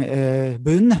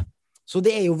bunn, Så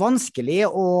det jo vanskelig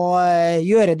å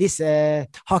gjøre disse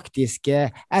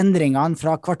haktiske endringene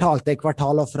fra kvartal til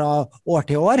kvartal og fra år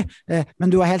til år. Men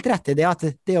du har helt rett i det at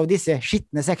det jo disse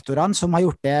skittende sektorene som har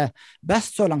gjort det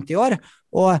best så langt i år.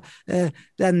 Og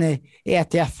den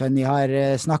ETF-en jeg har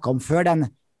snakket om før, den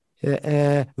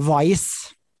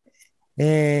Vice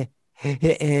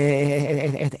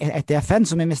ETF-en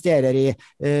som investerer i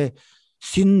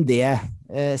syndige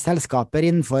selskaper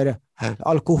innenfor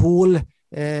alkohol,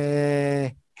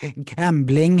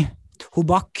 gambling,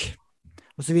 tobakk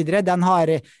og så videre. Den har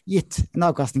gitt en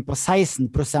avkastning på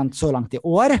 16% så langt i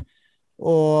år,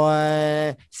 og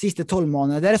siste 12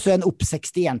 måneder så den opp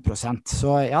 61%.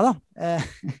 Så ja da,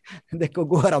 det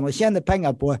går an å tjene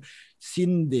penger på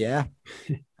syndige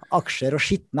aksjer og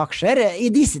skittende aksjer i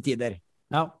disse tider.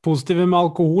 Ja, positive med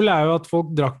alkohol jo at folk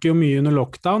drakk jo mye under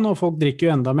lockdown, og folk drikker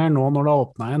jo enda mer nå når det har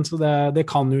åpnet igjen, så det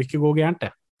kan jo ikke gå gærent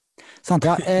det. Sant,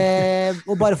 ja.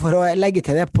 Og bare for å legge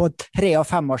til det, på 3 og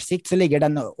 5 års sikt så ligger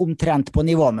den omtrent på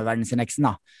nivå med verdensindeksen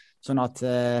da. Sånn at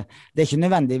det ikke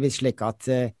nødvendigvis slik at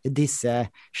disse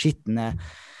skittende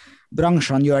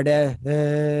bransjene gjør det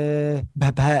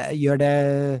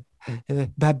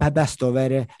best over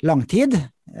lang tid,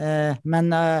 men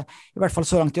i hvert fall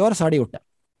så langt i år så har de gjort det.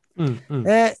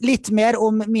 Litt mer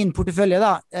om min portefølje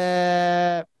da.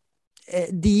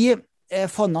 De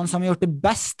fondene som har gjort det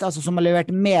best, altså som har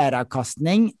levert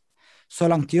meravkastning så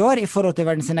langt i år i forhold til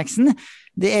verdensindeksen,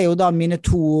 det jo da mine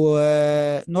 2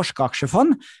 norske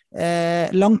aksjefond,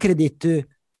 langkreditt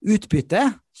utbytte,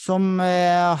 som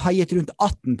har gitt rundt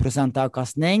 18%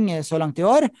 avkastning så langt i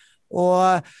år,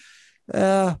 og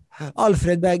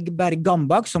Alfred Berg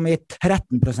Gambak, som har gitt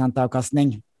 13%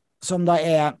 avkastning, som da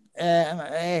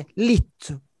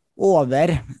litt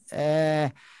over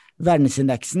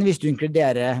verdensindeksen hvis du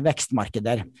inkluderer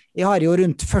vekstmarkeder. Jeg har jo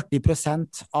rundt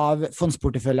 40% av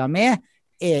fondsporteføljen med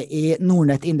i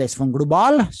Nordnet Indeksfond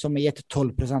Global, som har gitt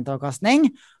 12% avkastning,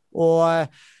 og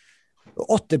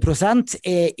 8%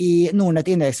 i Nordnet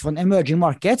Indeksfond Emerging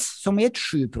Markets, som har gitt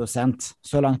 7%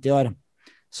 så langt i år.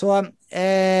 Så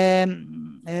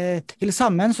til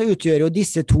sammen så utgjør jo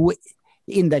disse 2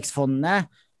 indeksfondene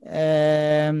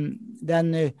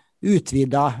den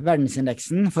utvida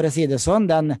verdensindeksen, for å si det sånn,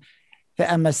 den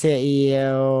MSCI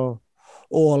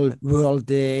All World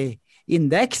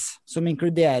Index, som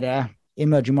inkluderer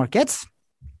emerging markets.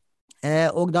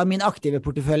 Og da min aktive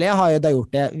portefølje har jo da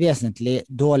gjort det vesentlig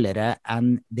dårligere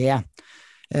enn det.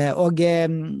 Og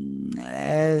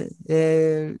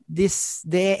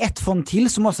det ett fond til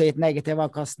som også har gitt negativ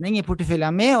avkastning i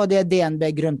porteføljen med, og det DNB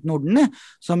Grønt Norden,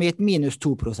 som har gitt minus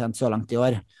 2% så langt i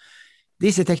år.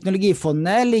 Disse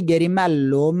teknologifondene ligger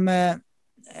imellom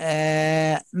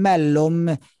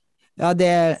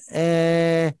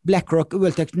BlackRock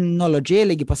World Technology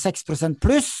ligger på 6%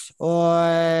 pluss,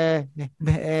 og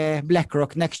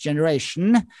BlackRock Next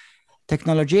Generation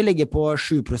Technology ligger på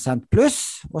 7%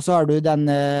 pluss, og så har du den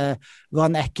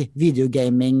VanEck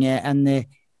Videogaming, en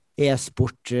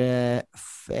e-sport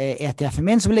ETF-en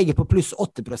min, som ligger på pluss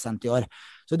 8% i år.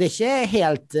 Så det ikke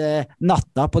helt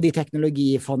natta på de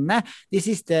teknologifondene. De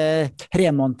siste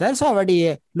 3 måneder så har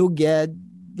de ligget,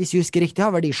 hvis jeg husker riktig,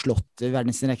 har de slått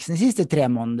verdensindeksen de siste 3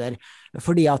 måneder,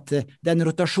 fordi at den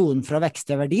rotasjonen fra vekst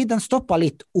til verdi, den stoppet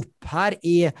litt opp her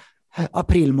i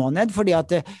april måned, fordi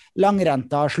at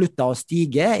langrenta sluttet å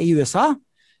stige i USA.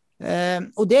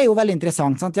 Og det jo veldig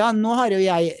interessant, sant? Ja, nå har jo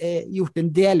jeg gjort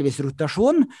en delvis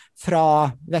rotasjon fra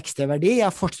vekst til verdi. Jeg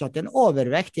har fortsatt en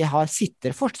overvekt. Jeg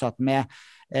sitter fortsatt med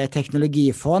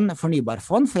teknologifond,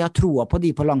 fornybarfond, for jeg har troet på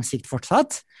de på lang sikt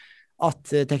fortsatt, at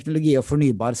teknologi og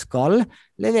fornybar skal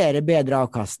levere bedre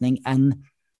avkastning enn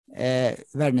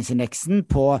verdensindeksen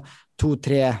på 2,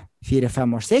 3, 4,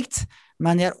 5 års sikt.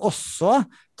 Men jeg har også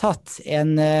tatt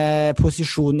en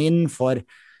posisjon innenfor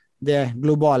det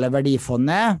globale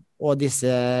verdifondet og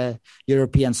disse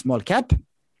European Small Cap.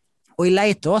 Og jeg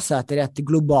leter også etter et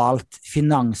globalt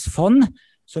finansfond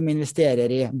som investerer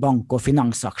i bank- og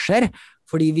finansaksjer,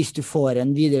 fordi hvis du får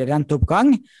en videre renteoppgang,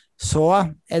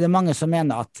 så det mange som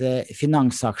mener at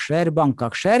finansaksjer,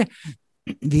 bankaksjer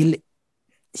vil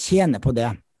tjene på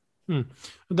det.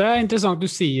 Det interessant du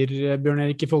sier, Bjørn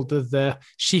Erik, i forhold til dette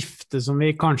skiftet som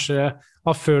vi kanskje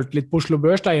har følt litt på Oslo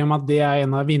Børs, i og med at det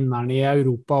en av vinnerne i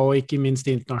Europa og ikke minst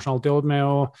internasjonalt i år, med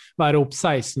å være opp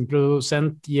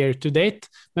 16% year to date.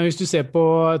 Men hvis du ser på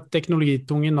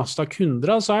teknologitunge Nasdaq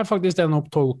 100, så faktisk den opp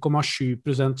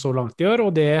 12,7% så langt i år,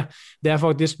 og det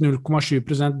faktisk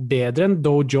 0,7% bedre enn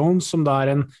Dow Jones, som da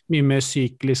en mye mer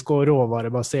syklisk og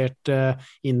råvarebasert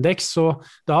indeks. Så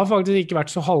det har faktisk ikke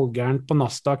vært så halvgærent på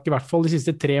Nasdaq, i hvert fall de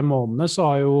siste 3 månedene, så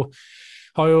har jo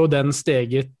har jo den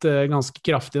steget ganske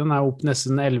kraftig. Den opp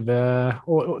nesten 11,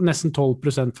 og nesten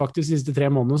 12% faktisk de siste 3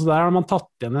 månedene, så der har man tatt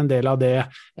igjen en del av det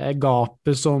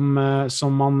gapet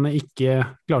som man ikke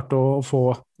klarte å få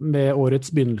ved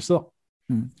årets begynnelse da.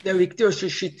 Det viktig å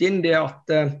skyte inn det at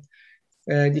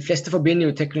de fleste forbinder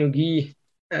jo teknologi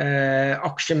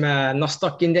aksjer med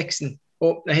Nasdaq-indeksen,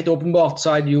 og helt åpenbart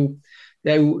så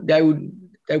det er jo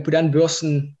på den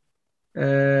børsen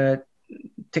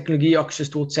teknologiaksjer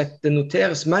stort sett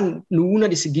noteres, men noen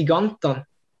av disse gigantene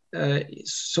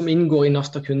som inngår i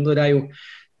Nasdaq 100, det er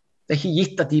ikke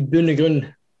gitt at de i bunn og grunn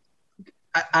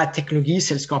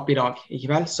teknologiselskap i dag,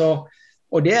 ikke vel?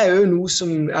 Og det jo noe som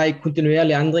i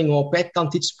kontinuerlig endring, og på et eller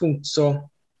annet tidspunkt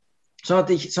sånn at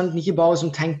en ikke bare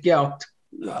som tenker at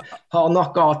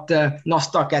hardnakket at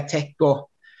Nasdaq tech,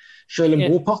 og selv om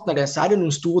brorparten av det, så det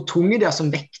noen store tunge der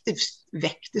som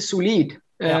vekter solid,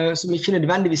 som ikke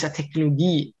nødvendigvis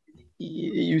teknologi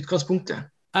i utgangspunktet.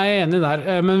 Jeg enig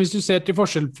der, men hvis du ser til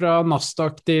forskjell fra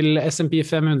Nasdaq til S&P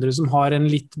 500, som har en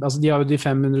litt, altså de har jo de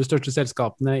 500 største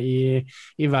selskapene i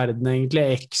verden egentlig,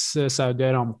 ex-Saudi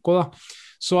Aramco da,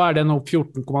 så den opp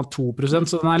 14,2%,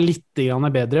 så den litt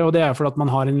bedre, og det fordi at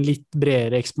man har en litt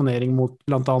bredere eksponering mot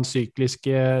blant annet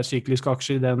sykliske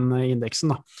aksjer i den indeksen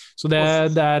da. Så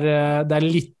det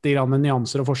litt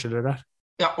nyanser og forskjeller der.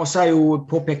 Ja, og så jo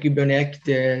påpeker Bjørn Erik,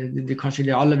 det kanskje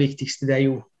det aller viktigste, det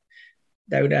jo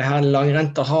det her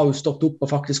langrenter har jo stoppet opp og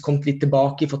faktisk kommet litt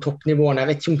tilbake for toppnivåene. Jeg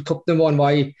vet ikke om toppnivåene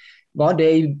var det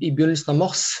i begynnelsen av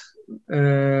mars.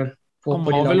 Han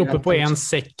var vel oppe på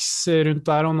 1,6 rundt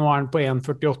der, og nå den på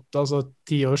 1,48, altså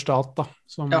 10 års stat da,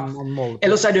 som man måler på.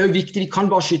 Ellers det jo viktig, vi kan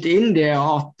bare skyte inn det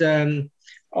at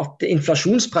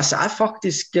inflasjonspresset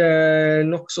faktisk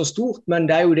nok så stort, men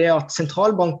det jo det at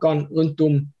sentralbankene rundt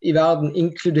om i verden,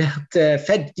 inkludert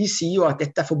Fed, de sier jo at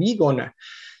dette forbigående.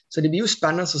 Så det blir jo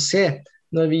spennende å se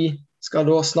når vi skal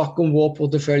da snakke om vår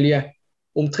portefølje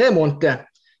om 3 måneder.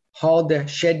 Har det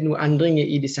skjedd noen endringer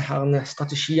i disse herne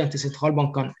strategiene til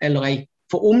sentralbankene eller ei?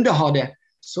 For om det har det,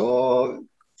 så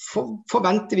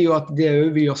forventer vi jo at det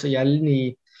vil gjøre seg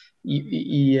gjeldende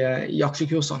i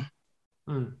aksjekursene.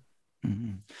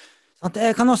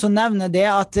 Jeg kan også nevne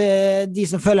det at de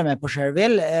som følger med på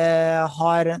Shareville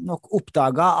har nok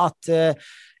oppdaget at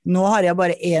nå har jeg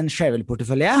bare 1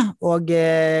 Shareville-portefølje, og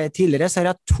tidligere så har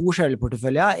jeg 2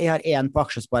 Shareville-porteføljer. Jeg har 1 på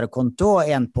aksjesparekonto og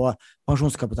 1 på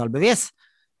pensjonskapitalbevis.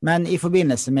 Men i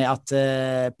forbindelse med at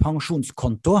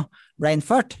pensjonskonto ble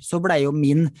innført, så ble jo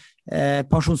min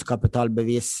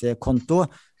pensjonskapitalbeviskonto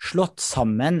slått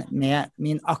sammen med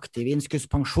min aktive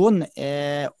innskuddspensjon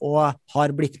og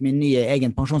har blitt min nye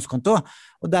egen pensjonskonto,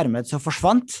 og dermed så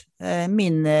forsvant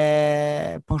min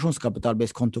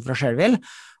pensjonskapitalbeviskonto fra Shareville,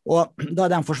 og da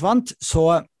den forsvant,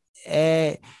 så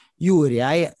gjorde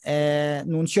jeg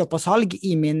noen kjøp og salg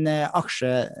i min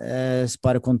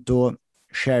aksjesparekonto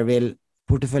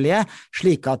Shareville-portefølje,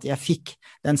 slik at jeg fikk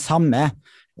den samme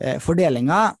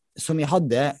fordelingen som jeg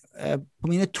hadde på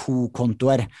mine 2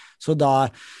 kontoer. Så da,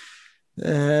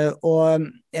 og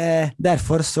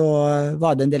derfor så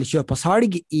var det en del kjøp og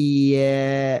salg i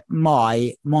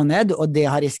mai måned, og det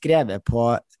har jeg skrevet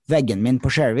på veggen min på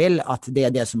Shareville, at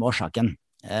det det som årsaken.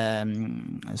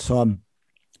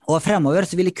 Og fremover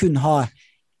så vil jeg kun ha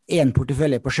 1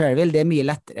 portefølje på Shareville. Det mye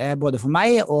lettere både for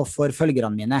meg og for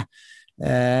følgerne mine.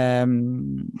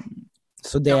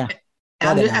 Så det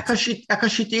jeg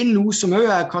kan skyte inn noe som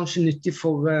også kanskje nyttig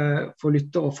for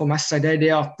lytter å få med seg. Det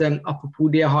det at apropos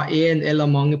det å ha 1 eller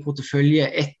mange porteføljer,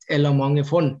 1 eller mange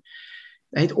fond,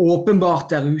 det helt åpenbart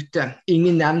der ute,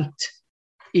 ingen nevnt,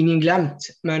 ingen glemt,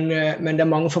 men det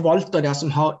mange forvaltere der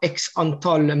som har x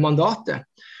antall mandater,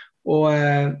 og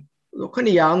da kan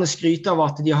de gjerne skryte av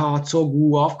at de har hatt så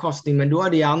god avkastning, men da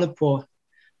det gjerne på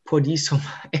de som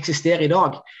eksisterer i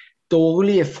dag.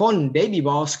 Dårlige fond, det de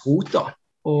bare skroter,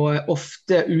 og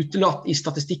ofte utelatt i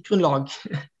statistikkgrunnlag.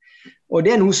 Og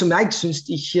det noe som jeg synes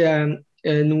ikke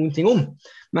noen ting om,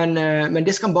 men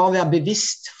det skal bare være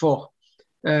bevisst for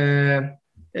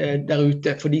der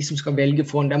ute, for de som skal velge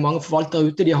fond. Det mange forvaltere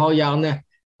ute, de har gjerne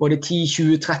både 10,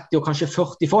 20, 30 og kanskje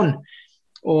 40 fond,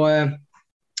 og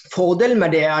fordelen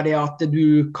med det det at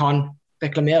du kan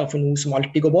reklamere for noe som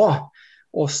alltid går bra,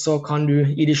 og så kan du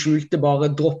i det skjulte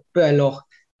bare droppe eller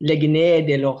legge ned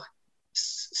eller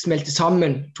smelte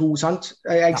sammen to, sant?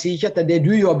 Jeg sier ikke at det det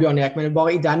du gjør, Bjørn Erik, men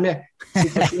bare i denne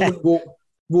situasjonen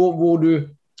hvor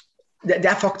du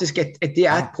det faktisk det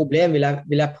et problem,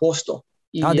 vil jeg påstå.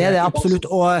 Ja, det det absolutt,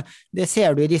 og det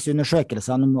ser du i disse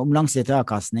undersøkelsene om langsiktig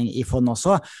avkastning i fond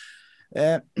også.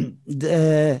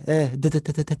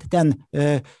 Den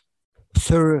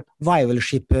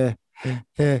survivalship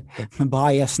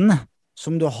biasen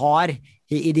som du har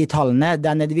i de tallene,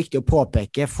 den det viktig å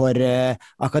påpeke for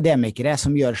akademikere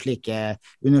som gjør slike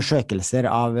undersøkelser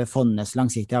av fondenes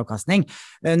langsiktige avkastning.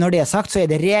 Når det sagt, så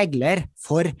det regler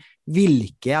for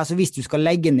hvilke, altså hvis du skal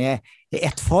legge ned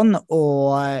et fond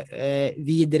og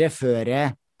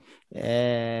videreføre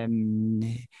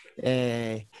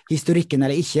historikken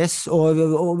eller ikke,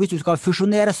 og hvis du skal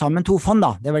fusjonere sammen to fond da,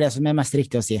 det var det som mest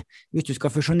riktig å si, hvis du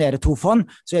skal fusjonere to fond,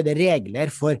 så det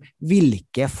regler for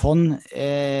hvilke fond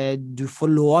du får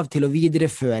lov til å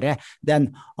videreføre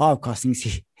den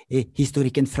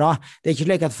avkastningshistorikken fra. Det ikke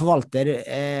slik at forvalter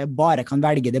bare kan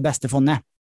velge det beste fondet.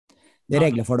 Det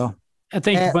regler for det. Jeg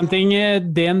tenker på en ting,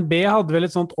 DNB hadde vel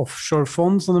et sånt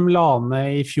offshore-fond som de la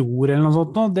ned i fjor eller noe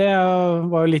sånt nå. Det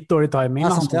var jo litt dårlig timing.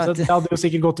 Ja, sant, det hadde jo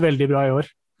sikkert gått veldig bra i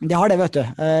år. Det har det, vet du.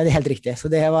 Det helt riktig. Så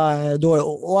det var dårlig.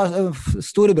 Og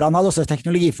Storebrand hadde også et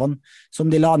teknologifond som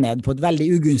de la ned på et veldig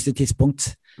ugunstig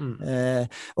tidspunkt.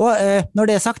 Og når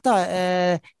det sagt da,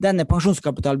 denne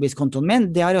pensjonskapitalbiskontoen min,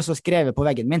 det har jeg også skrevet på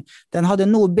veggen min, den hadde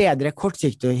noe bedre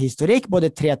kortsiktig historikk,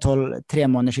 både 3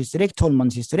 måneders historikk, 12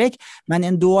 måneders historikk, men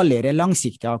en dårligere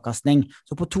langsiktig avkastning.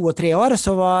 Så på 2 og 3 år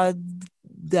så var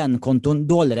den kontoen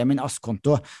dårligere enn min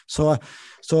ASK-konto. Så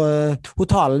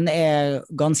totalen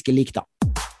ganske lik da.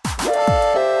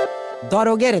 Da,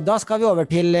 Roger, da skal vi over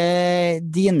til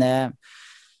dine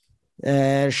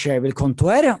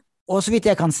Shareville-kontoer. Og så vidt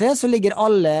jeg kan se, så ligger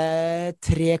alle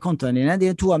 3 kontoene dine,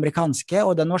 de 2 amerikanske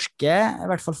og den norske, i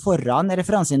hvert fall foran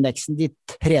referanseindeksen de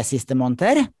 3 siste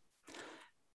måneder.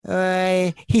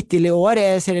 Hittil i år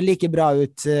ser det like bra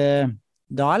ut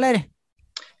da, eller?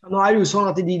 Nå det jo sånn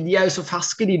at de jo så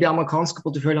ferske, de amerikanske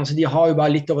porteføljene, så de har jo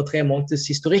bare litt over 3 måneders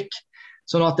historikk.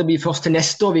 Sånn at det blir først til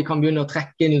neste år vi kan begynne å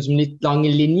trekke inn som litt lange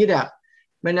linjer der.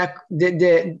 Men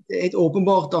det helt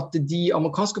åpenbart at de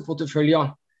amerikanske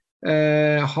porteføljene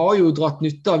har jo dratt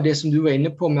nytte av det som du var inne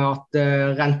på med at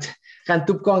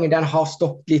renteoppgangen den har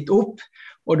stoppet litt opp,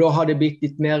 og da har det blitt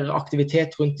litt mer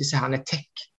aktivitet rundt disse her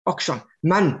tech-aksjene.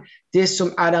 Men det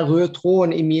som den røde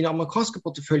tråden i mine amerikanske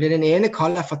porteføljer, den ene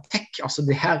kaller jeg for tech, altså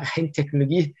det her rent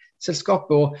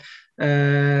teknologiselskapet, og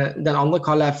den andre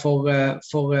kaller jeg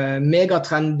for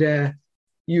megatrend,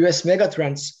 US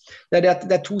Megatrends. Det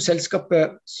det 2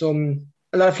 selskaper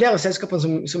eller det flere selskaper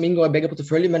som inngår i begge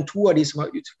porteføljer, men 2 av de som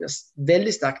har utviklet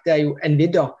veldig sterkt, det jo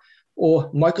Nvidia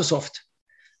og Microsoft.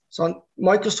 Så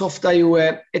Microsoft jo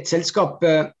et selskap,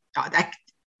 ja,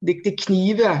 det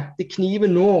kniver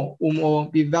nå om å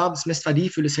bli verdens mest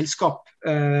verdifulle selskap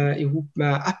i hop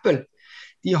med Apple.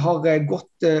 De har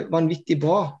gått vanvittig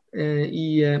bra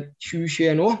i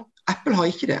 2021 nå. Apple har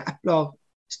ikke det. Apple har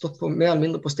stått på mer eller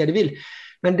mindre på stedet hvil.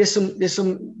 Men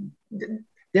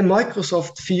det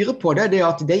Microsoft fyrer på, det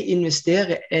at de har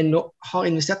investert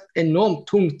enormt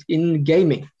tungt innen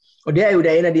gaming. Og det jo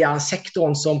det ene av de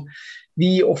sektorene som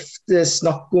vi ofte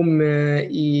snakker om,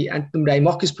 enten om det i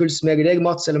Markedspuls, meg og deg,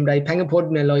 Mats, eller om det i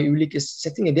Pengepodden eller i ulike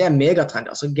settinger, det megatrend,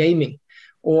 altså gaming.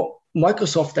 Og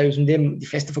Microsoft jo som det de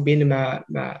fleste forbinder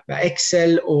med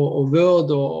Excel og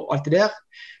Word og alt det der.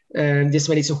 Det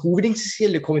som liksom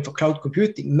hovedinnsiktskilde kommer fra cloud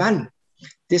computing, men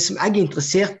det som jeg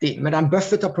interessert i med den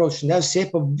Buffett-approachen, det å se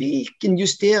på hvilken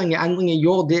justeringer, endringer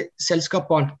gjør det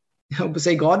selskapene, jeg håper å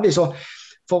si gradvis. Så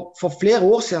for flere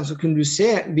år siden så kunne du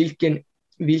se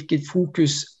hvilket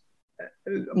fokus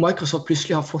Microsoft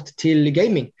plutselig har fått til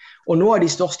gaming. Og nå de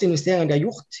største investeringene de har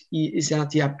gjort i senere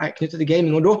tid knyttet til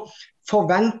gaming. Og da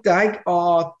forventer jeg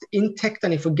at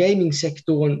inntektene for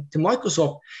gamingsektoren til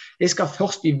Microsoft, det skal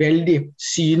først bli veldig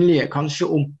synlige,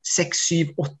 kanskje om 6,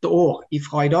 7, 8 år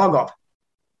fra i dag av.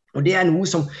 Og det noe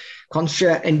som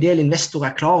kanskje en del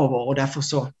investorer klar over, og derfor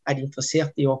så de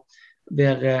interessert i å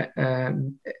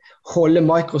holde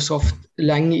Microsoft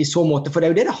lenge i så måte, for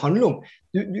det jo det handler om.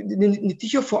 Det nytter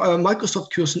ikke å få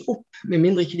Microsoft-kursen opp, med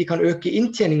mindre ikke de kan øke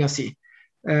inntjeningen sin.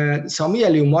 Samme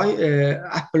gjelder jo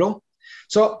Apple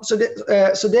også.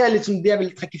 Så det liksom det jeg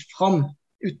vil trekke fram,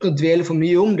 uten å dvele for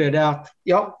mye om det, det at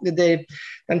ja,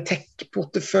 den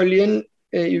tech-porteføljen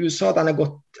i USA, den har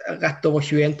gått rett over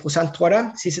 21%, tror jeg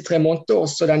det, siste 3 måneder, og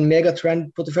så den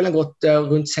megatrend-porteføljen har gått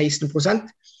rundt 16%,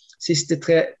 siste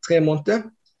 3 måneder.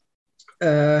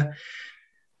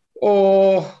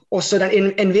 Og også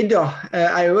den Nvidia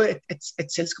jo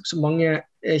et selskap som mange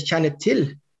kjenner til.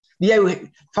 Jo,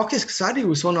 faktisk så det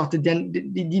jo sånn at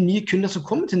de nye kunder som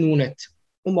kommer til Nordnet,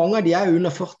 og mange av de jo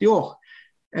under 40 år,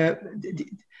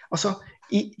 altså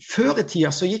før i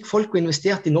tida så gikk folk og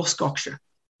investerte i norske aksjer.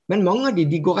 Men mange av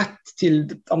de går rett til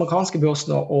amerikanske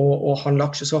børsene og handler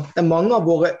aksjer. Så det mange av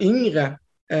våre yngre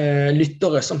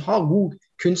lyttere som har god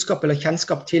kunnskap eller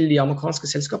kjennskap til de amerikanske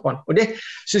selskapene. Og det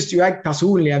synes jo jeg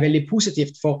personlig veldig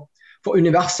positivt, for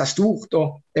universet stort,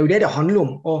 og det jo det handler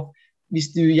om. Og hvis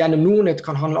du gjennom Nordnet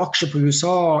kan handle aksjer på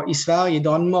USA, i Sverige, i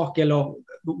Danmark, eller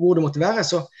hvor det måtte være,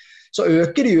 så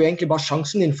øker det jo egentlig bare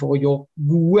sjansen din for å gjøre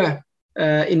gode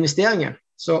investeringer.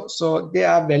 Så det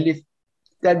er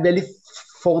veldig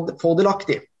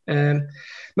fordelaktig.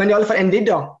 Men i alle fall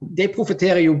Nvidia, de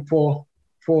profiterer jo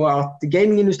på at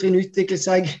gamingindustrien utvikler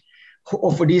seg,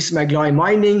 og for de som er glad i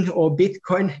mining og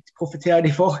bitcoin, profiterer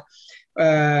de for.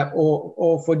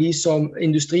 Og for de som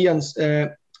industrien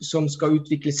som skal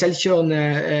utvikle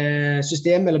selvkjørende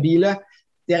system eller biler,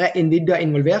 der er Nvidia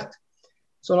involvert.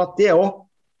 Sånn at det er også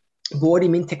både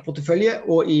i min tech-portefølje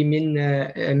og i min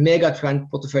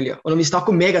megatrend-portefølje. Og når vi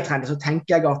snakker om megatrend, så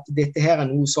tenker jeg at dette her er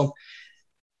noe som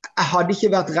jeg hadde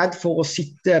ikke vært redd for å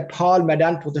sitte pal med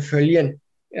den porteføljen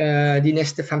de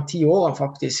neste 5-10 årene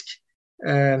faktisk.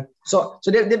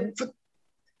 Så det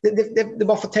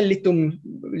bare forteller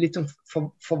litt om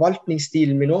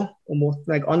forvaltningsstilen min nå, og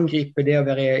måten jeg angriper det å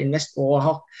være investor. Og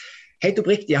helt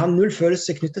oppriktig, jeg har null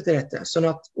følelse knyttet til dette, sånn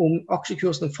at om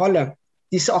aksjekursen faller,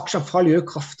 disse aksjene faller jo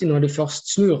kraftig når det først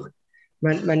snur,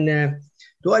 men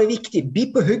da er det viktig, bli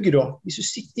på hugget da, hvis du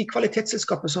sitter i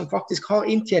kvalitetsselskapet som faktisk har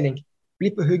inntjening, bli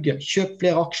på hugget, kjøp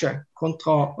flere aksjer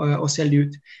kontra å selge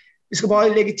ut. Vi skal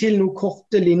bare legge til noen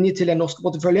korte linjer til den norske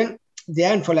porteføljen. Det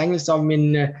er en forlengelse av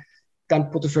den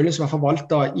porteføljen som er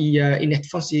forvaltet i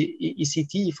Netfonds i sin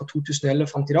tid, fra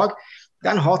 2011 frem til i dag.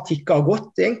 Den har tikket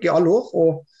godt egentlig alle år,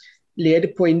 og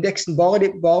leder på indeksen bare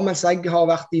mens jeg har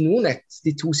vært i Nordnet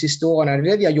de 2 siste årene.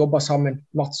 Det er det vi har jobbet sammen,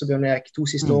 Mats og Bjørn Erik, 2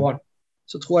 siste årene.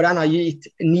 Så tror jeg den har gitt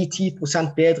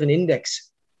 9-10% bedre enn indeks.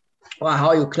 Og jeg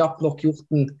har jo knapt nok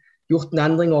gjort en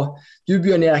endring. Og du,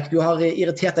 Bjørn Erik, du har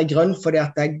irritert deg grønn fordi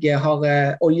at jeg har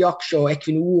oljeaksjer og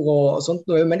Equinor og sånt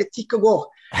noe, men det tikker og går.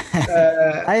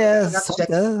 Nei, det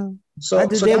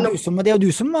er jo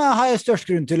du som har størst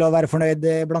grunn til å være fornøyd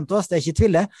blant oss, det er ikke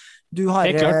tvil det. Du har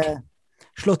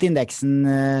slått indeksen.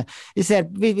 Vi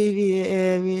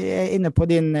er inne på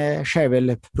din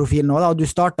Shareville-profil nå, da. Du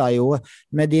startet jo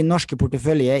med din norske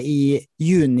portefølje i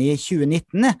juni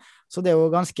 2019, så det er jo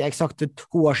ganske eksakt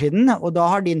 2 år siden, og da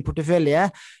har din portefølje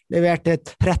levert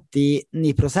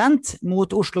 39%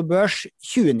 mot Oslo Børs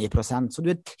 29%, så du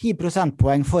er 10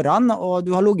 prosentpoeng foran, og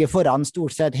du har ligget foran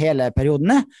stort sett hele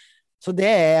perioden. Så det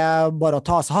er bare å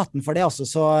ta seg hatten for det også,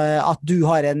 så at du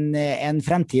har en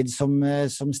fremtid som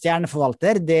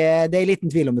stjerneforvalter, det er liten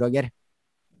tvil om, Roger.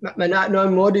 Men nå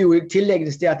må det jo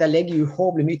tillegges det at jeg legger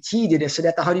uhåpelig mye tid i det, så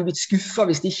dette hadde jo blitt skuffet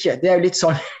hvis ikke. Det er jo litt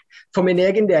sånn for min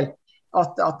egen del,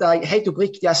 at jeg helt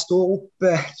oppriktig, jeg står opp,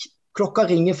 klokka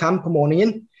ringer 5 på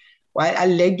morgenen, og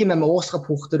jeg legger meg med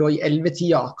årsrapporter da, i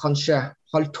 11-tida, kanskje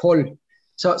 11:30.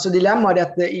 Så dilemmaet er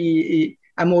at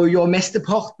jeg må jo gjøre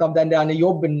mestepart av den der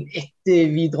jobben etter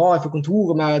vi drar fra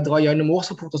kontoret med å dra gjennom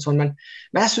årsrapport og sånn, men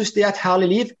jeg synes det er et herlig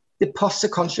liv. Det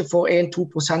passer kanskje for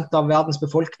 1-2% av verdens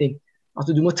befolkning. At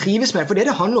du må trives med det, for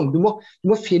det handler om. Du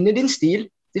må finne din stil.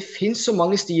 Det finnes så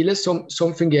mange stiler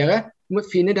som fungerer. Du må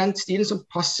finne den stilen som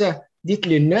passer ditt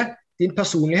lynne, din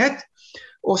personlighet.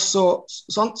 Og så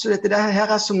dette her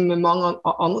er som mange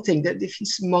andre ting. Det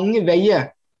finnes mange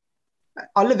veier.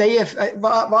 Alle veier,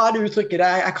 hva er det uttrykket?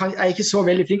 Jeg er ikke så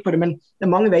veldig flink på det, men det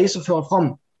er mange veier som fører frem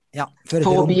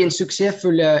for å bli en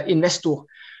suksessfull investor.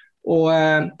 Og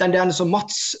den der som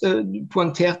Mats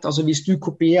poengterte, altså hvis du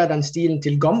kopierer den stilen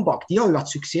til Gambak, de har jo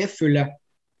vært suksessfulle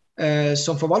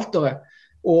som forvaltere.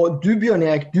 Og du, Bjørn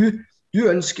Erik, du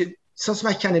ønsker, sånn som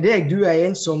jeg kjenner deg, du er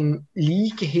en som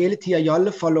liker hele tiden i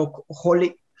alle fall å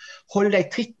holde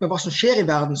deg tritt med hva som skjer i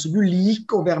verden, så du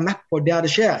liker å være med på der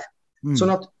det skjer.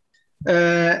 Sånn at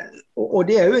og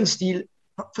det er jo en stil,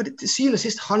 for til syvende og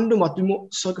sist handler om at du må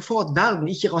sørge for at verden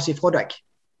ikke raser ifra deg,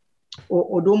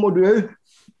 og da må du jo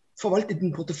forvalte din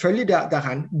portefølje der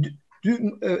hen. Du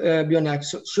Bjørn Erik,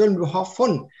 selv om du har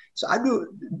fond, så er du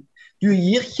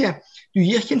gir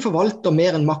ikke en forvalter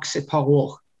mer enn maks et par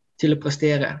år til å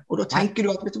prestere, og da tenker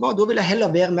du at, vet du hva, da vil jeg heller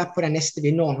være med på den neste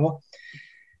vinneren.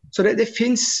 Så det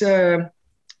finnes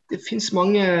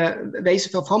mange veier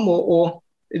som fører frem, og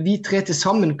vi 3 til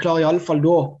sammen klarer i alle fall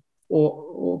da å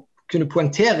kunne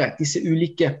poengtere disse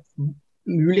ulike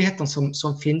mulighetene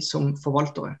som finnes som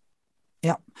forvaltere.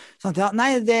 Ja, sant, ja.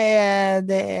 Nei, det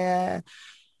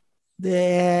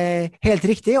er helt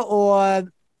riktig,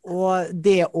 og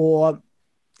det å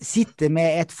sitte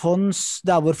med et fonds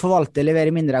der hvor forvalter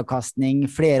leverer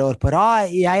mindreavkastning flere år på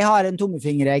rad. Jeg har en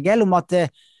tommefingerregel om at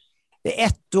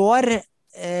 1 år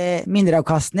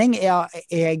mindreavkastning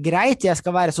er greit. Jeg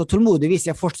skal være så tålmodig hvis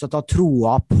jeg fortsatt har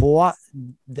troa på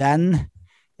den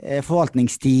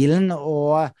forvaltningsstilen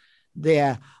og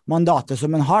det mandatet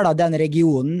som en har, da, den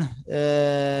regionen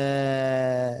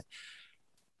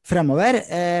fremover,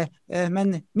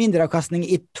 men mindre avkastning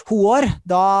i 2 år,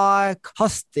 da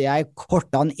kaster jeg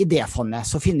kortene i det fondet,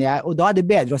 så finner jeg, og da det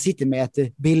bedre å sitte med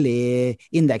et billig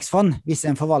indeksfond, hvis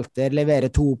en forvalter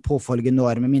leverer 2 påfølgende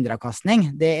år med mindre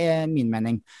avkastning, det min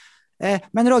mening.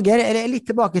 Men Roger, litt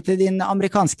tilbake til din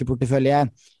amerikanske portefølje.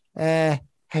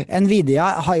 Nvidia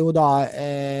har jo da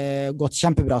gått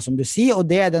kjempebra, som du sier, og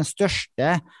det den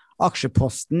største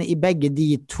aksjeposten i begge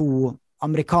de 2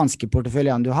 amerikanske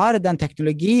porteføljene du har, den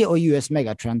teknologi og US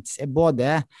Megatrends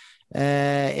både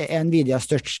Nvidia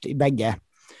størst i begge.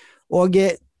 Og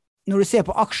når du ser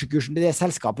på aksjekursen til det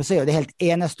selskapet, så jo det helt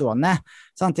enestående.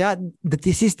 Sant, ja?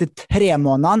 De siste 3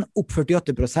 månedene opp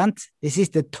 48%, de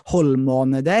siste 12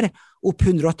 måneder opp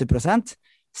 108%,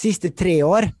 siste 3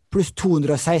 år pluss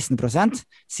 216%,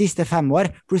 siste 5 år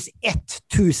pluss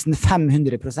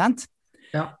 1500%.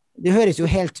 Ja. Det høres jo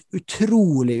helt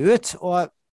utrolig ut, og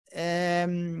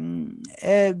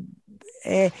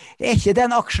ikke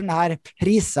den aksjen her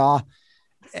priset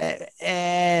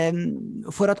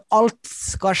for at alt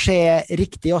skal skje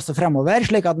riktig også fremover,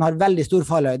 slik at den har veldig stor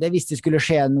fallhøyde hvis det skulle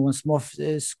skje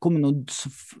komme noen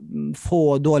få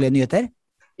dårlige nyheter?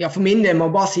 Ja, for min del må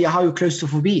jeg bare si jeg har jo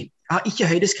klaustrofobi. Jeg har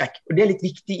ikke høydeskrekk, og det litt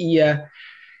viktig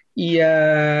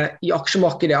i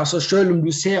aksjemarkedet. Altså selv om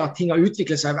du ser at ting har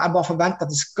utviklet seg, jeg bare forventer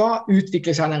at det skal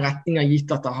utvikle seg i den retningen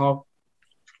gitt at jeg har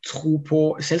tro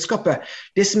på selskapet.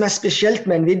 Det som spesielt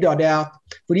med Nvidia, det at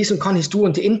for de som kan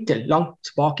historien til Intel langt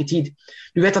tilbake i tid,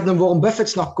 du vet at når Warren Buffett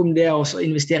snakker om det å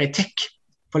investere i tech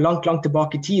for langt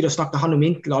tilbake i tid, og snakket han om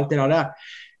Intel og alt det der,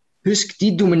 husk, de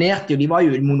dominerte jo, de var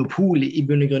jo et monopol i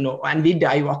bunn og grunn, og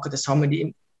Nvidia jo akkurat det samme.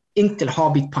 Intel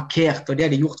har blitt parkert, og det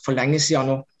har de gjort for lenge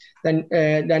siden, og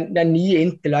den nye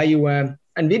Intel jo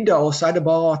Nvidia, og så det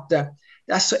bare at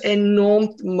det så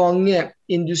enormt mange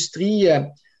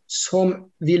industrier som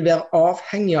vil være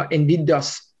avhengig av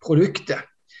Nvidias produkter.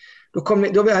 Da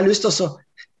vil jeg lyst til å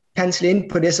pensle inn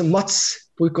på det som Mats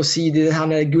bruker å si, det her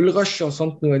gullrush og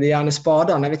sånt noe, det gjerne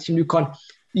spadene. Jeg vet ikke om du kan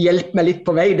hjelpe meg litt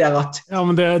på vei der. Ja,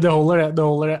 men det holder det.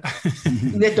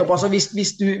 Nettopp, altså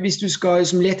hvis du skal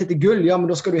lete etter gull, ja, men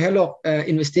da skal du heller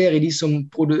investere i de som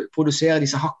produserer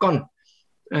disse hakkene.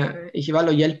 Ikke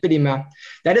vel å hjelpe de med.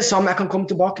 Det det samme, jeg kan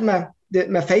komme tilbake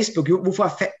med Facebook. Jo,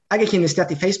 hvorfor jeg ikke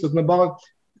investert i Facebook, men bare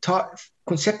ta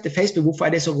konseptet Facebook, hvorfor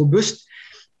det så robust.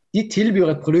 De tilbyr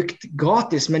et produkt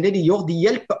gratis, men det de gjør, de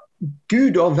hjelper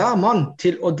Gud og hver mann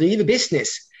til å drive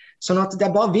business, sånn at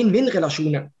det bare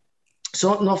vinn-vinn-relasjoner.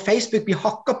 Så når Facebook blir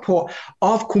hakket på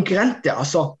av konkurrenter,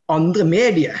 altså andre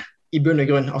medier i bunn og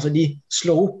grunn, altså de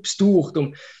slår opp stort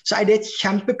om, så det et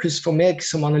kjempepluss for meg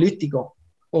som analytiker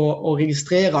å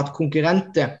registrere at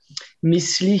konkurrenter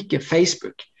misliker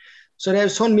Facebook. Så det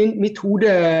jo sånn mitt hode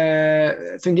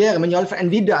fungerer, men i alle fall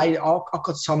Nvidia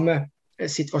akkurat samme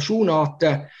situasjon, at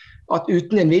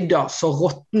uten Nvidia så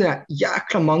råtner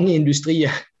jækla mange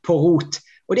industrier på rot,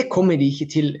 og det kommer de ikke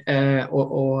til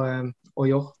å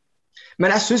gjøre. Men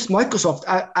jeg synes Microsoft,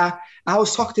 jeg har jo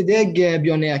sagt til deg,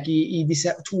 Bjørn Erik, i disse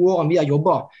 2 årene vi har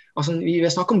jobbet, altså vi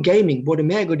snakker om gaming, både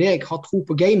meg og deg har tro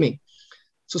på gaming,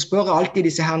 så spør jeg alltid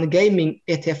disse herne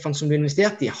gaming-ETF-ene som du har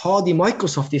investert i, har de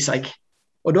Microsoft i seg?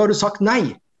 Og da har du sagt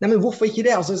nei. Nei, men hvorfor ikke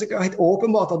det? Altså, det helt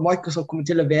åpenbart at Microsoft kommer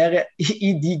til å være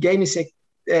i de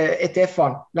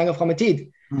gaming-ETF-ene lenger frem i tid.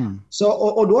 Så,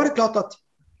 og da det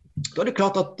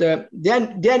klart at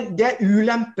det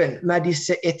ulempen med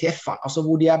disse ETF-ene, altså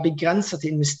hvor de begrenset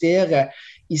til å investere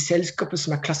i selskaper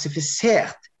som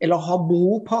klassifisert, eller har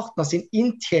brorparten av sin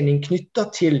inntjening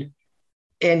knyttet til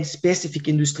en spesifikk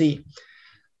industri.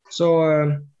 Så,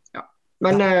 ja.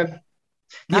 Men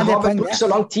de har brukt så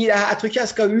lang tid. Jeg tror ikke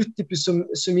jeg skal utdype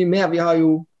så mye mer. Vi har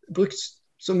jo brukt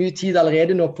så mye tid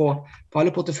allerede nå på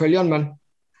alle porteføljene,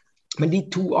 men de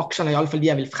 2 aksjene i alle fall de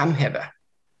jeg vil fremheve.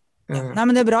 Nei,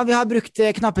 men det bra. Vi har brukt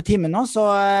knappe timer nå, så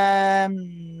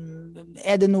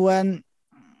det noen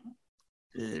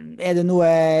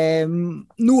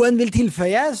vil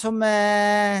tilføye som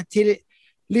til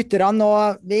lytterne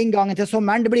nå ved inngangen til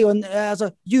sommeren. Det blir jo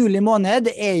juli måned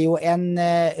jo en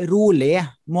rolig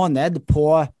måned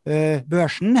på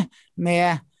børsen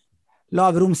med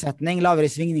lavere omsetning,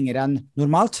 lavere svingninger enn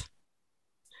normalt.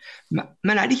 Men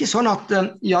det ikke sånn at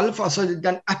i alle fall, altså,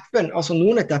 den appen, altså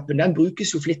Nordnet-appen, den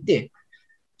brukes jo flittig.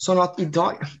 Sånn at i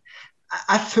dag,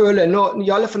 jeg føler,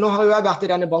 i alle fall nå har jeg vært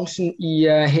i denne bransjen i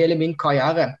hele min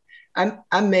karriere.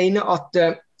 Jeg mener at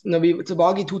når vi var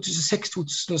tilbake i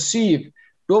 2006-2007,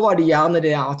 da var det gjerne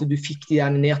det at du fikk de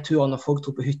nedturene når folk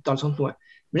tror på hytta og sånt noe.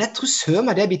 Men jeg tror søren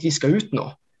meg det bit vi skal ut nå.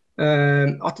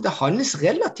 At det handles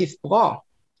relativt bra,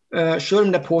 selv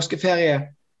om det påskeferie,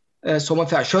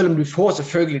 sommerferie, selv om du får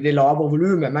selvfølgelig det lavere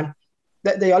volumet, men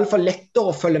det i alle fall lettere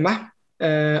å følge med.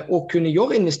 å kunne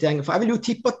gjøre investeringer. For jeg vil jo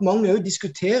tippe at mange jo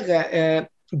diskuterer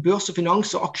børs og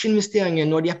finans og aksjeinvesteringer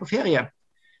når de på ferie,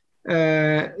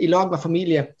 i lag med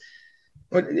familie.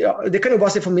 Og, ja, det kan jo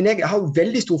bare si for min egen, jeg har jo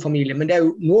veldig stor familie, men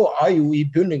nå jo i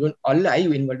bunn og grunn, alle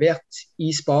jo involvert i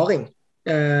sparing.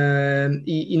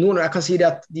 I noen, jeg kan si det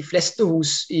at de fleste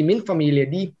i min familie,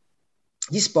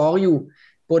 de sparer jo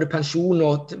både pensjon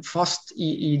og fast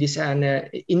i disse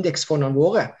indeksfondene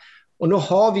våre. Og nå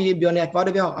har vi, Bjørn Erik, hva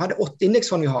det vi har? Det 8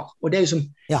 indeksfond vi har, og det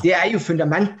det jo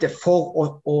fundamentet for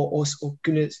å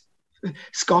kunne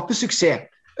skape suksess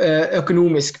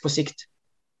økonomisk på sikt.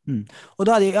 Og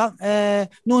da det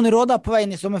noen råder på vei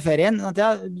inn i sommerferien.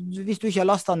 Hvis du ikke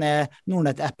har lastet ned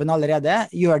Nordnet-appen allerede,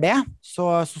 gjør det,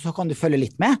 så kan du følge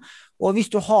litt med. Og hvis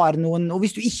du har noen, og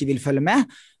hvis du ikke vil følge med,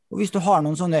 og hvis du har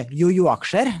noen sånne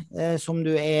jojo-aksjer som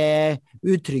du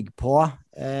utrygg på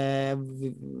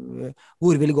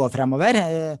hvor vil gå fremover,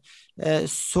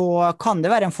 så kan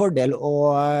det være en fordel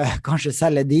å kanskje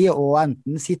selge de og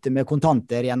enten sitte med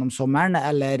kontanter gjennom sommeren,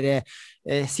 eller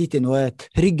sitte i noen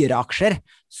tryggere aksjer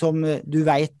som du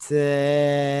vet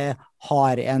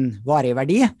har en varig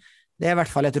verdi. Det I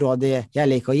hvert fall et råd jeg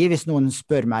liker å gi hvis noen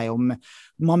spør meg om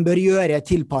man bør gjøre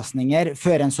tilpasninger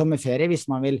før en sommerferie hvis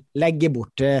man vil legge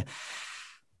bort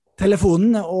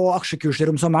telefonen og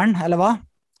aksjekurser om sommeren, eller hva?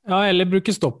 Ja, eller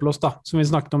bruke stopplås da, som vi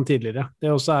snakket om tidligere.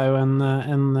 Det også jo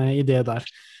en idé der.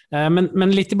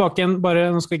 Men litt tilbake igjen,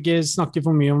 nå skal jeg ikke snakke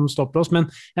for mye om stopplås, men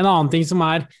en annen ting som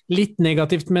litt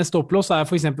negativt med stopplås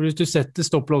for eksempel hvis du setter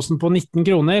stopplåsen på 19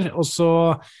 kroner, og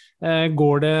så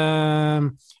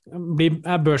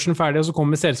børsen ferdig, og så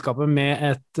kommer selskapet med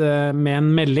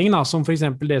en melding, da, som for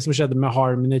eksempel det som skjedde med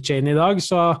Harmony Chain I dag,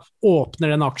 så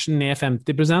åpner den aksjen ned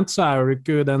 50%, så det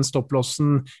ikke den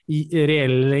stopplåsen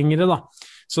reell lengre da.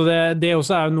 Så det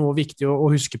også jo noe viktig å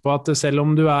huske på, at selv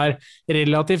om du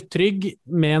relativt trygg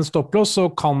med en stopplås, så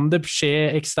kan det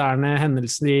skje eksterne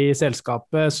hendelser I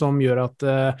selskapet som gjør at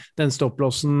den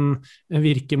stopplåsen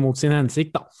virker mot sin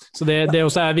hensikt. Da. Så det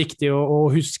også viktig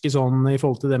å huske sånn I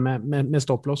forhold til det med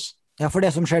stopplås. Ja, for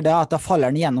det som skjer at da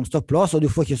faller den gjennom stopplås, og du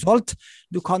får ikke solgt.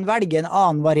 Du kan velge en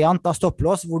annen variant av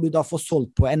stopplås, hvor du da får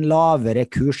solgt på en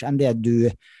lavere kurs enn det du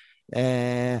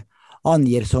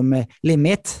angir som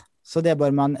limit. Så det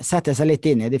bør man sette seg litt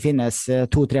inn I. Det finnes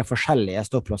 2-3 forskjellige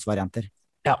stopplåsvarianter.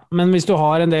 Ja, men hvis du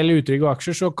har en del utrygge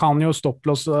aksjer, så kan jo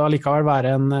stopplås allikevel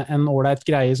være en ordentlig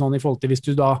greie sånn I forhold til hvis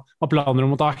du da har planer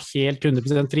om å ta helt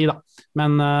 100% fri da.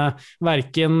 Men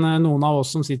hverken noen av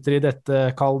oss som sitter I dette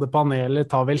kalde panelet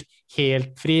tar vel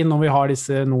helt fri når vi har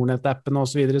disse Nordnet-appene og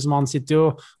så videre, så man sitter jo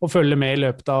og følger med I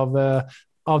løpet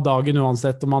av dagen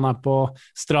uansett om man på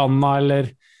stranda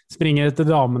eller springer etter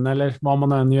damene eller hva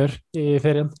man enn gjør I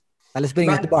ferien. Eller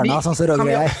springer etter barna, sånn som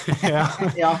Roger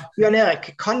Ja, Bjørn Erik,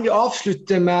 kan vi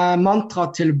avslutte med mantra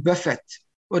til Buffett?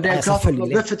 Og det klart at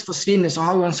når Buffett forsvinner, så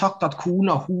har jo han sagt at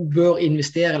kona, hun bør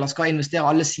investere, eller skal investere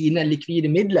alle sine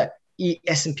likvide midler I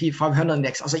S&P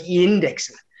 500-indeks, altså I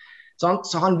indeksen.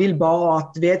 Så han vil bare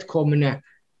at vedkommende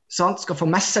skal få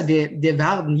med seg det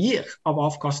verden gir av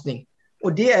avkastning.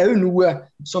 Og det jo noe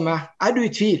som du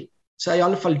I tvil, så I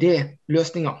alle fall det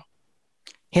løsninger.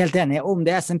 Helt enig om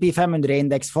det S&P 500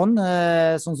 indeksfond,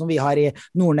 sånn som vi har I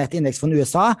Nordnet indeksfond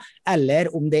USA, eller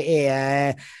om det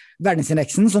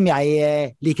verdensindeksen som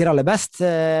jeg liker aller best,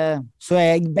 så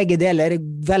begge deler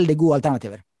veldig gode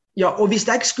alternativer. Ja, og hvis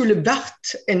jeg skulle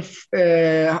vært en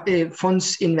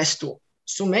fondsinvestor,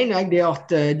 så mener jeg det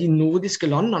at de nordiske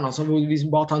landene, altså hvis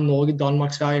vi bare tar Norge,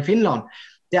 Danmark, Sverige, Finland,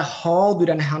 der har du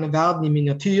denne her verden I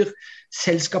miniatyr,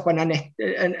 selskapene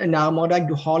nærmere deg,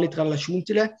 du har litt relasjon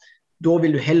til det, da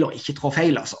vil du heller ikke trå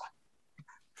feil, altså.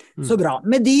 Så bra.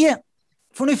 Med de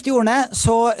fornuftige ordene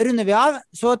så runder vi av.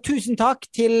 Så tusen takk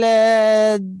til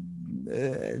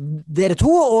dere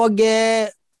to, og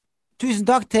tusen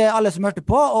takk til alle som hørte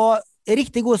på, og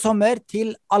riktig god sommer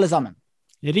til alle sammen.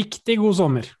 Riktig god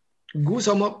sommer. God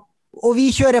sommer. Og vi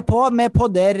kjører på med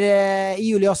podder I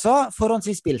juli også,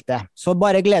 forhåndsinnspilte. Så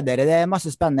bare gled dere, det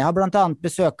masse spennende. Jeg har blant annet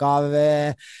besøk av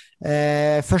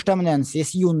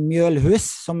førsteamanuensis Jon Mjølhus,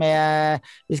 som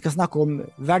vi skal snakke om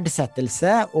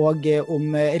verdsettelse og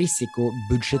om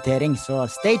risikobudsjettering. Så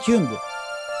stay tuned.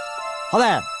 Ha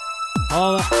det! Ha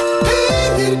det!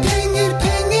 Penger, penger,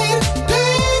 penger,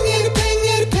 penger,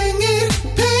 penger,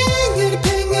 penger, penger,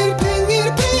 penger, penger,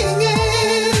 penger.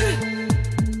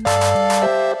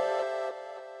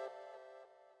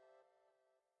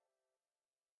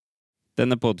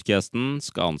 Denne podcasten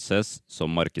skal anses som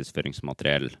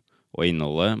markedsføringsmateriell, og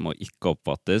innholdet må ikke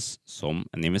oppfattes som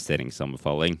en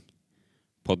investeringsanbefaling.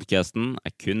 Podcasten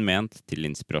kun ment til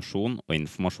inspirasjon og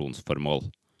informasjonsformål.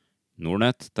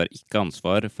 Nordnett tar ikke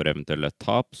ansvar for eventuelle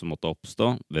tap som måtte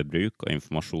oppstå ved bruk av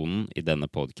informasjonen i denne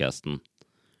podcasten.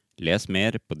 Les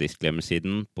mer på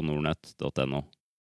disclaimer-siden på nordnett.no.